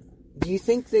after that. Do you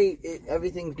think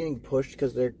everything's getting pushed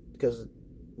because they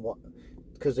want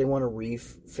to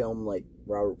refilm, like,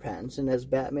 Robert Pattinson as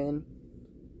Batman?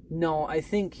 No, I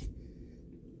think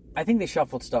they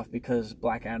shuffled stuff because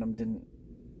Black Adam didn't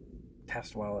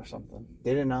test well or something.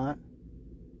 Did it not?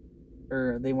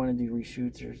 Or they want to do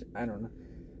reshoots, or I don't know.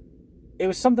 It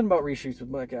was something about reshoots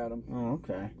with Black Adam. Oh,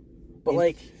 okay. But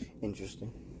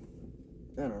interesting.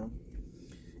 I don't know.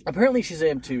 Apparently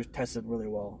Shazam 2 tested really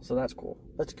well, so that's cool.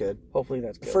 That's good. Hopefully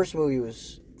that's good. The first movie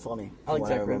was funny. I like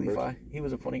Zachary Levi. He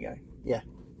was a funny guy. Yeah.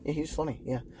 Yeah, he was funny,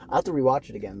 yeah. I'll have to rewatch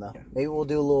it again, though. Yeah. Maybe we'll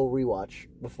do a little rewatch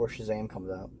before Shazam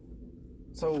comes out.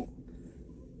 So,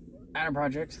 Adam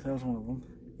Project, that was one of them.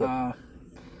 Yep.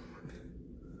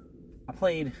 I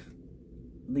played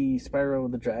the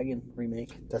Spyro the Dragon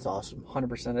remake. That's awesome.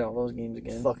 100% of all those games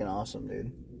again. It's fucking awesome,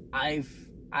 dude. I've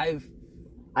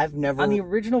never... On the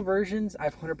original versions,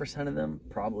 I've 100% of them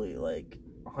probably,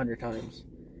 100 times.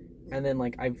 And then,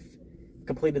 I've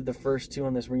completed the first two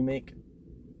on this remake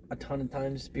a ton of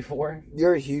times before.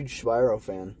 You're a huge Spyro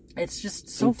fan. It's just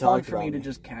so fun for me to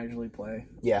just casually play.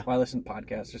 Yeah. While I listen to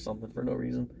podcasts or something for no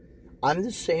reason. I'm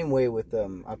the same way with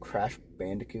a Crash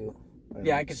Bandicoot.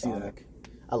 Yeah, I can see that.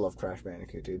 I love Crash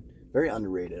Bandicoot, dude. Very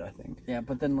underrated, I think. Yeah,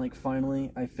 but then,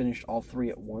 finally, I finished all three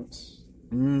at once.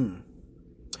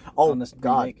 Oh,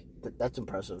 God. That's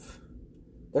impressive.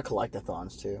 They're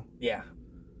collectathons, too. Yeah.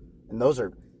 And those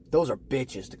are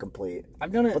bitches to complete.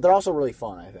 I've done it. But they're also really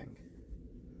fun, I think.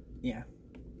 Yeah.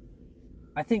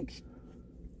 I think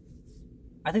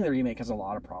the remake has a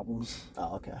lot of problems.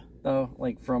 Oh, okay. Though,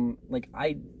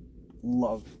 I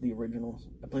love the originals.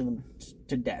 I play them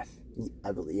to death.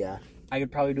 I believe, yeah. I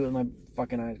could probably do it with my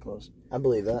fucking eyes closed. I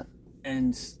believe that.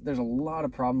 And there's a lot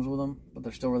of problems with them, but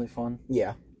they're still really fun.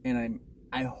 Yeah. And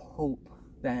I hope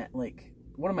that,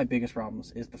 one of my biggest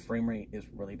problems is the frame rate is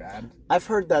really bad. I've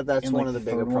heard that's one of the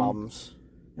bigger problems.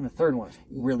 And the third one is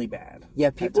really bad. Yeah,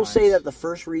 people say that the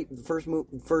first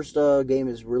game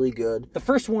is really good. The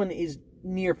first one is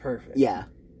near perfect. Yeah.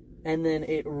 And then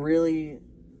it really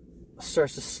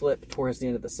starts to slip towards the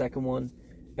end of the second one.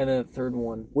 And then the third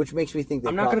one. Which makes me think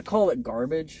I'm not going to call it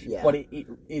garbage. Yeah. But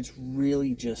it's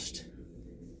really just...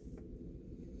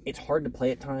 It's hard to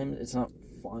play at times. It's not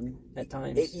fun at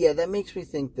times. That makes me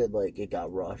think that, it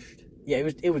got rushed. Yeah,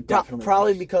 it was definitely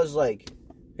probably rushed. because,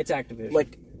 It's Activision.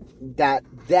 Like that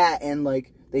and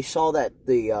like they saw that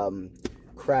the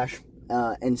Crash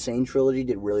Insane trilogy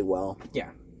did really well. Yeah.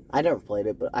 I never played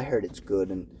it, but I heard it's good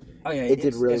and it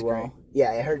did really well. Great.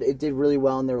 Yeah, I heard it did really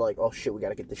well, and they're like, "Oh shit, we got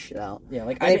to get this shit out." Yeah,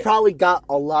 like they probably got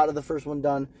a lot of the first one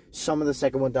done, some of the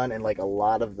second one done, and like a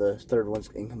lot of the third one's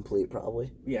incomplete,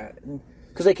 probably. Yeah,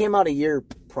 because they came out a year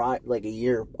apart.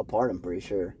 I'm pretty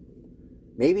sure,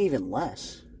 maybe even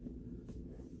less.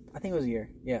 I think it was a year.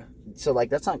 Yeah. So like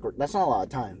that's not a lot of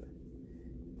time.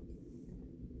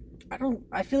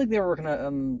 I feel like they were working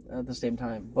at the same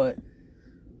time, but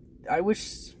I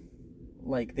wish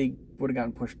like they would have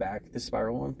gotten pushed back, the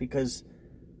Spiral one, because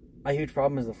a huge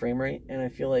problem is the frame rate, and I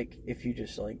feel like if you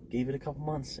just like gave it a couple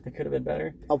months, it could have been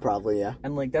better. Oh, probably, yeah.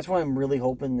 And like that's why I'm really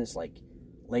hoping this like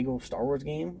Lego Star Wars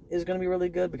game is going to be really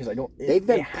good, because they've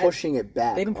been pushing it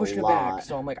back. They've been pushing it back,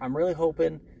 so I'm really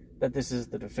hoping that this is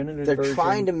the definitive version. They're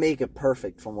trying to make it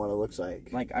perfect from what it looks like.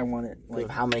 Like I want it like of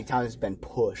how many times it's been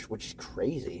pushed, which is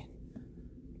crazy.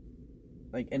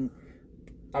 Like, and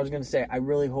I was gonna say, I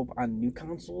really hope on new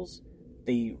consoles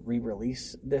they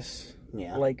re-release this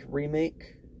like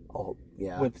remake. Oh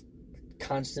yeah, with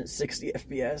constant 60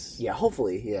 FPS. Yeah,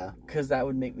 hopefully, yeah. Because that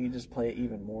would make me just play it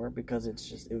even more, because it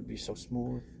would be so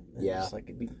smooth. And just, like,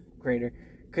 it'd be greater.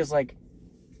 Because like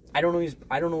I don't always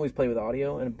play with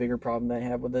audio, and a bigger problem that I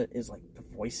have with it is like the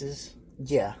voices.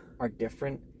 Yeah, are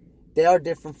different. They are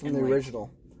different from the original.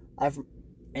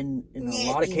 And in a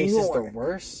lot of cases they're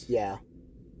worse. Yeah.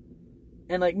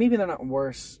 And like maybe they're not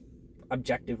worse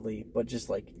objectively, but just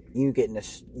like you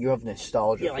have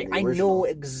nostalgia. Yeah, like I know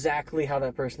exactly how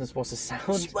that person is supposed to sound.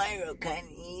 Spyro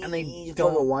and they he's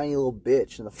like a whiny little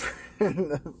bitch in the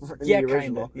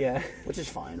original. Kinda, yeah, which is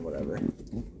fine, whatever.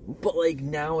 But like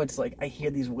now it's like I hear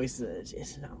these voices,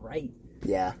 it's not right.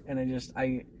 Yeah, and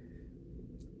I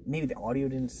maybe the audio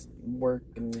didn't work.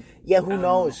 And yeah, who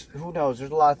knows? Who knows?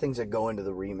 There's a lot of things that go into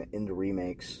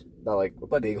remakes. Not like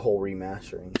big whole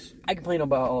remasterings. I complain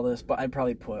about all this, but I'd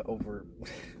probably put over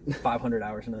 500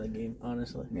 hours into the game,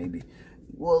 honestly. Maybe.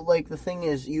 Well, like the thing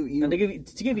is, you and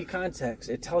to give you context,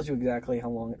 it tells you exactly how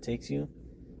long it takes you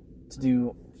to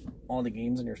do all the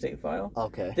games in your save file.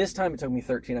 Okay. This time it took me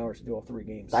 13 hours to do all 3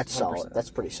 games. That's 100%. Solid. That's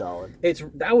pretty solid.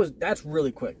 That's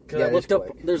really quick. Yeah, I looked up.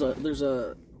 There's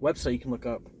a website you can look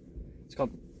up. It's called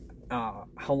How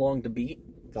Long to Beat.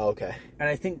 Oh, okay. And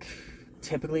I think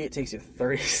typically it takes you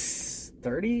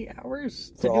 30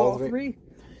 hours to do all 3.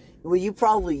 Well, you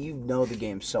know the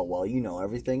game so well. You know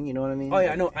everything. You know what I mean? Oh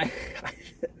yeah, I know.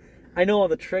 I know all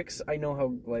the tricks. I know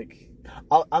how like.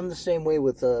 I'm the same way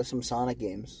with some Sonic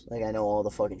games. Like I know all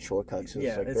the fucking shortcuts.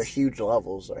 They're huge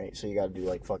levels, right? So you got to do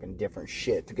like fucking different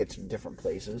shit to get to different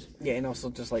places. Yeah, and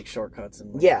also just like shortcuts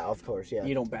and. Like, yeah, of course. Yeah,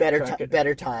 you don't backtrack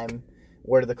better time.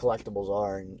 Where the collectibles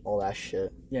are and all that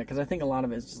shit. Yeah, because I think a lot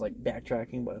of it's just like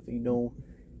backtracking, but if you know,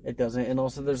 it doesn't. And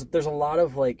also, there's a lot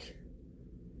of like,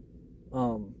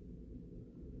 I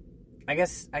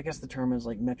guess the term is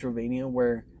like Metrovania,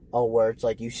 where it's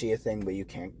like you see a thing but you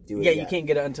can't do it. Yeah, you can't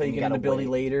get it until you get an ability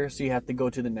later, so you have to go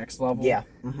to the next level. Yeah,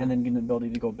 and then get an ability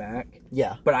to go back.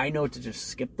 Yeah, but I know to just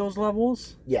skip those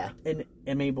levels. Yeah, and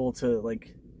am able to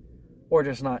like, or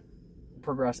just not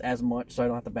progress as much, so I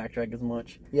don't have to backtrack as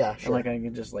much. Yeah, sure. And like I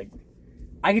can just like,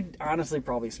 I could honestly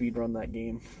probably speedrun that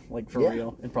game, like for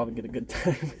real, and probably get a good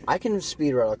time. I can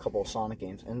speedrun a couple of Sonic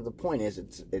games, and the point is,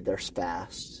 they're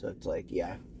fast, so it's like,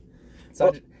 yeah. So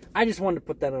well, I just wanted to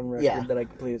put that on record that I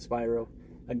completed Spyro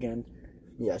again.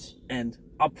 Yes, and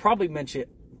I'll probably mention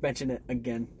it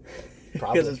again,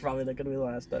 because it's probably not gonna be the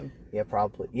last time. Yeah,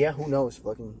 probably. Yeah, who knows?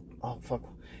 Fuck.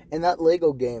 And that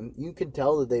Lego game, you can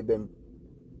tell that they've been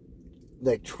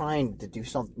like trying to do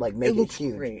something, like make it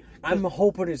huge. Great. I'm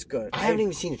hoping it's good. I haven't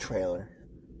even seen a trailer.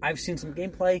 I've seen some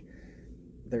gameplay.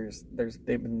 They've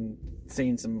been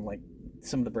saying some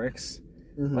of the bricks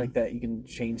like that you can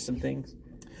change some things.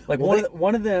 Like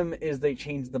one of them is they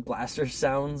changed the blaster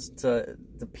sounds to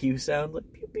the pew sound,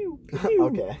 like pew pew pew pew.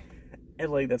 Okay.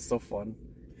 And like that's so fun.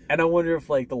 And I wonder if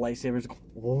like the lightsabers go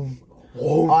whoa,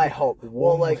 whoa. I hope. Whoa.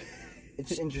 Well, like.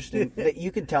 It's interesting that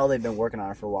you can tell they've been working on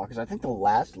it for a while, because I think the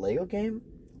last Lego game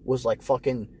was like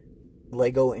fucking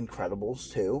Lego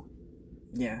Incredibles 2.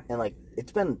 Yeah, and like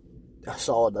it's been a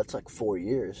solid. That's like 4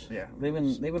 years. Yeah, they've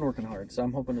been working hard, so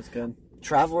I'm hoping it's good.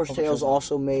 Traveler's Tales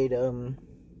also made the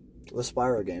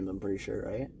Spyro games. I'm pretty sure,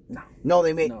 right? No,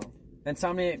 they made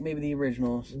Insomniac, maybe the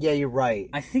originals. Yeah, you're right.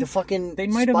 I think they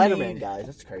might have Spider-Man guys.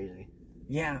 That's crazy.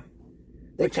 Yeah,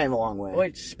 they came a long way.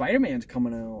 Wait, Spider-Man's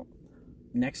coming out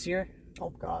next year. Oh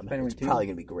God, it's probably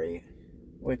gonna be great.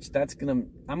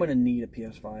 I'm gonna need a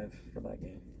PS5 for that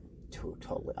game.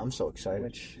 Totally, I'm so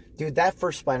excited. Dude, that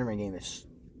first Spider-Man game is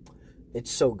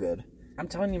It's so good. I'm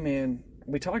telling you, man.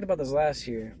 We talked about this last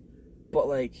year, but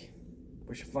like,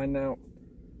 we should find out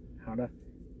how to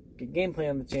get gameplay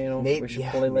on the channel. We should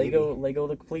play Lego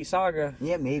the Complete Saga.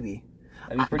 Yeah, maybe.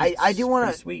 That'd be pretty. I do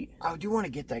want to. Sweet. I do want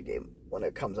to get that game when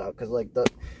it comes out because like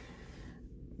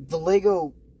the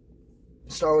Lego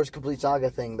Star Wars Complete Saga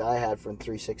thing that I had from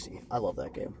 360. I love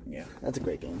that game. Yeah, that's a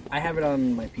great game. I have it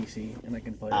on my PC and I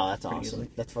can play it. Oh, that's awesome. Easily.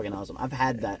 That's fucking awesome. I've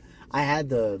had that. I had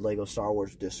the Lego Star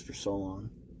Wars disc for so long.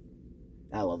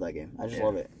 I love that game. I just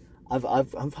love it. I've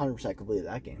 100% completed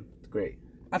that game. It's great.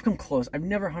 I've come close. I've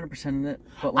never 100% in it,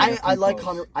 but I like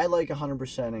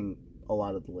 100%ing a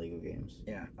lot of the Lego games.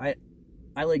 Yeah,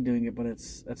 I like doing it, but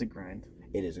that's a grind.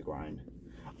 It is a grind.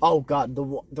 Oh god,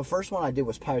 the first one I did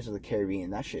was Pirates of the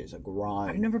Caribbean. That shit is a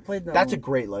grind. I've never played that. That's a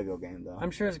great Lego game though.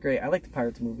 I'm sure it's great. I like the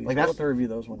Pirates movies. Like I'll have to review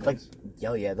those one day.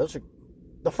 Yeah, those are.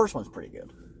 The first one's pretty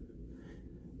good.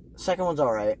 Second one's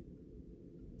all right.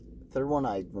 Third one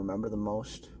I remember the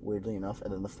most, weirdly enough,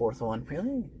 and then the fourth one.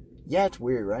 Really? Yeah, it's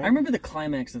weird, right? I remember the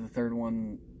climax of the third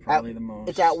one probably the most.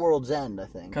 It's at World's End, I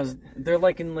think. Because they're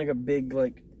like in like a big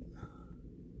like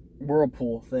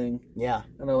whirlpool thing. Yeah.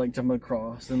 And they're like jumping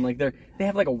across, and like they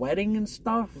have like a wedding and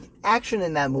stuff. Action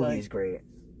in that movie is great.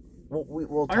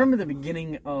 I remember the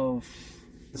beginning of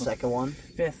the second one,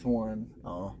 fifth one.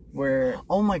 Oh. Where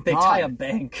my god, they tie a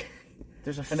bank.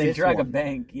 There's a and they drag a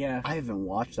bank, yeah. I haven't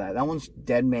watched that. That one's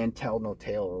Dead Man Tell No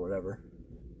Tale or whatever.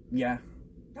 Yeah.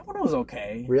 That one was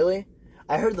okay. Really?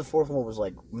 I heard the fourth one was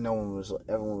like, everyone was like...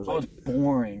 It was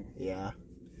boring. Yeah.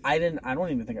 I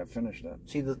don't even think I finished it.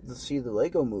 See, the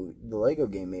Lego movie, the Lego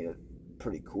game made it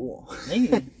pretty cool.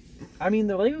 Maybe. I mean,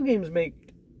 the Lego games make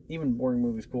even boring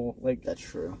movies cool. Like that's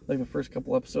true. Like the first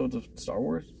couple episodes of Star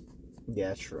Wars. Yeah,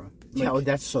 that's true. Yeah,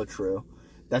 that's so true.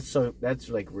 That's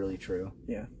like really true.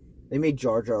 Yeah. They made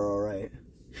Jar Jar all right.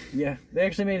 Yeah, they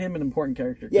actually made him an important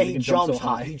character. Yeah, he jumps so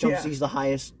high. He jumps. Yeah. He's the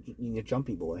highest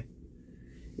jumpy boy.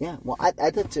 Yeah. Well, I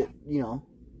that's it.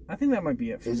 I think that might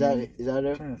be it. For me. Is that it?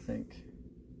 I'm trying to think.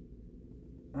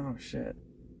 Oh shit!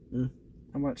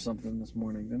 I watched something this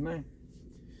morning, didn't I?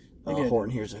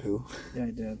 Horton Hears a Who. Yeah,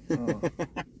 I did. Oh.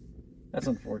 That's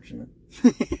unfortunate.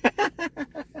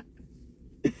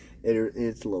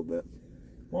 It's a little bit.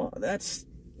 Well, that's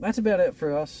about it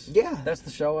for us. Yeah. That's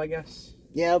the show, I guess.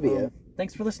 Yeah, that'll be it.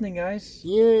 Thanks for listening, guys.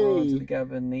 Yay! To the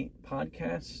Gavin and Nate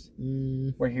podcast.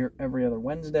 We're here every other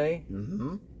Wednesday.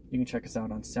 Mm-hmm. You can check us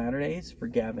out on Saturdays for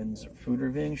Gavin's food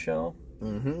reviewing show.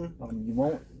 Mm-hmm. You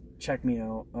won't check me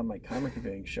out on my comic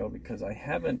reviewing show because I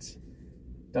haven't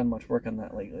done much work on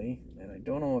that lately, and I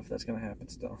don't know if that's going to happen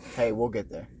still. Hey, we'll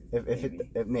get there.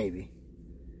 Maybe.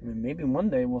 I mean, maybe one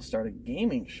day we'll start a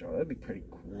gaming show. That'd be pretty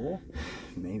cool.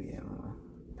 Maybe, I don't know.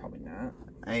 Probably not.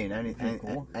 I mean, anything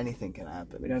can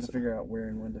happen. We'd have to figure out where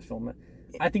and when to film it.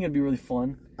 I think it'd be really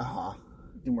fun. Uh-huh.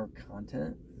 Do more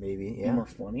content. Maybe, yeah. Do more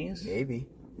funnies. Maybe.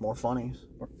 More funnies.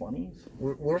 More funnies.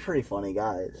 We're pretty funny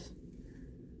guys.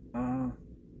 That's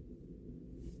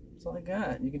all I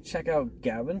got. You can check out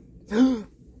Gavin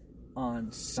on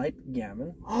Sipe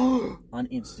Gavin on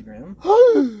Instagram.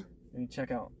 You can check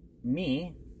out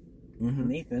me,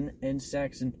 Nathan, and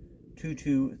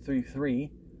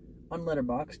Saxon2233 on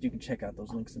Letterboxd. You can check out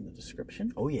those links in the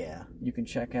description. Oh, yeah. You can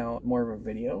check out more of our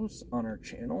videos on our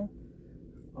channel.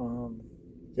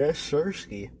 Yes,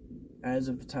 sirski. As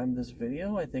of the time of this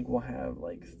video, I think we'll have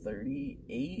like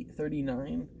 38,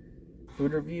 39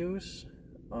 food reviews.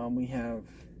 We have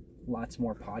lots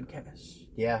more podcasts.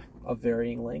 Yeah. Of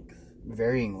varying length.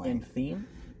 And theme.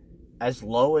 As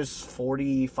low as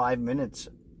 45 minutes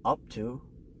up to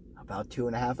about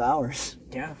 2.5 hours.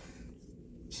 Yeah.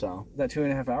 So. That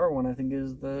 2.5 hour one, I think,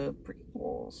 is the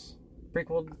prequels.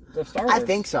 Prequel of Star Wars. I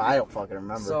think so. I don't fucking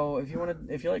remember. So if you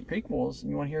like prequels and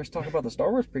you want to hear us talk about the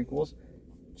Star Wars prequels,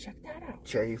 check that out.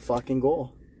 Share your fucking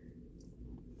goal.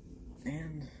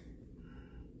 And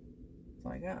that's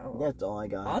all I got. That's all I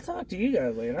got. I'll talk to you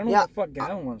guys later. I don't know what the fuck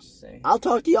Gavin wants to say. I'll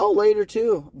talk to y'all later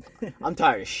too. I'm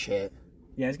tired of shit.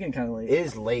 Yeah, it's getting kind of late. It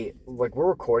is late. Like, we're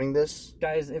recording this.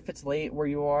 Guys, if it's late where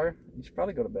you are, you should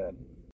probably go to bed.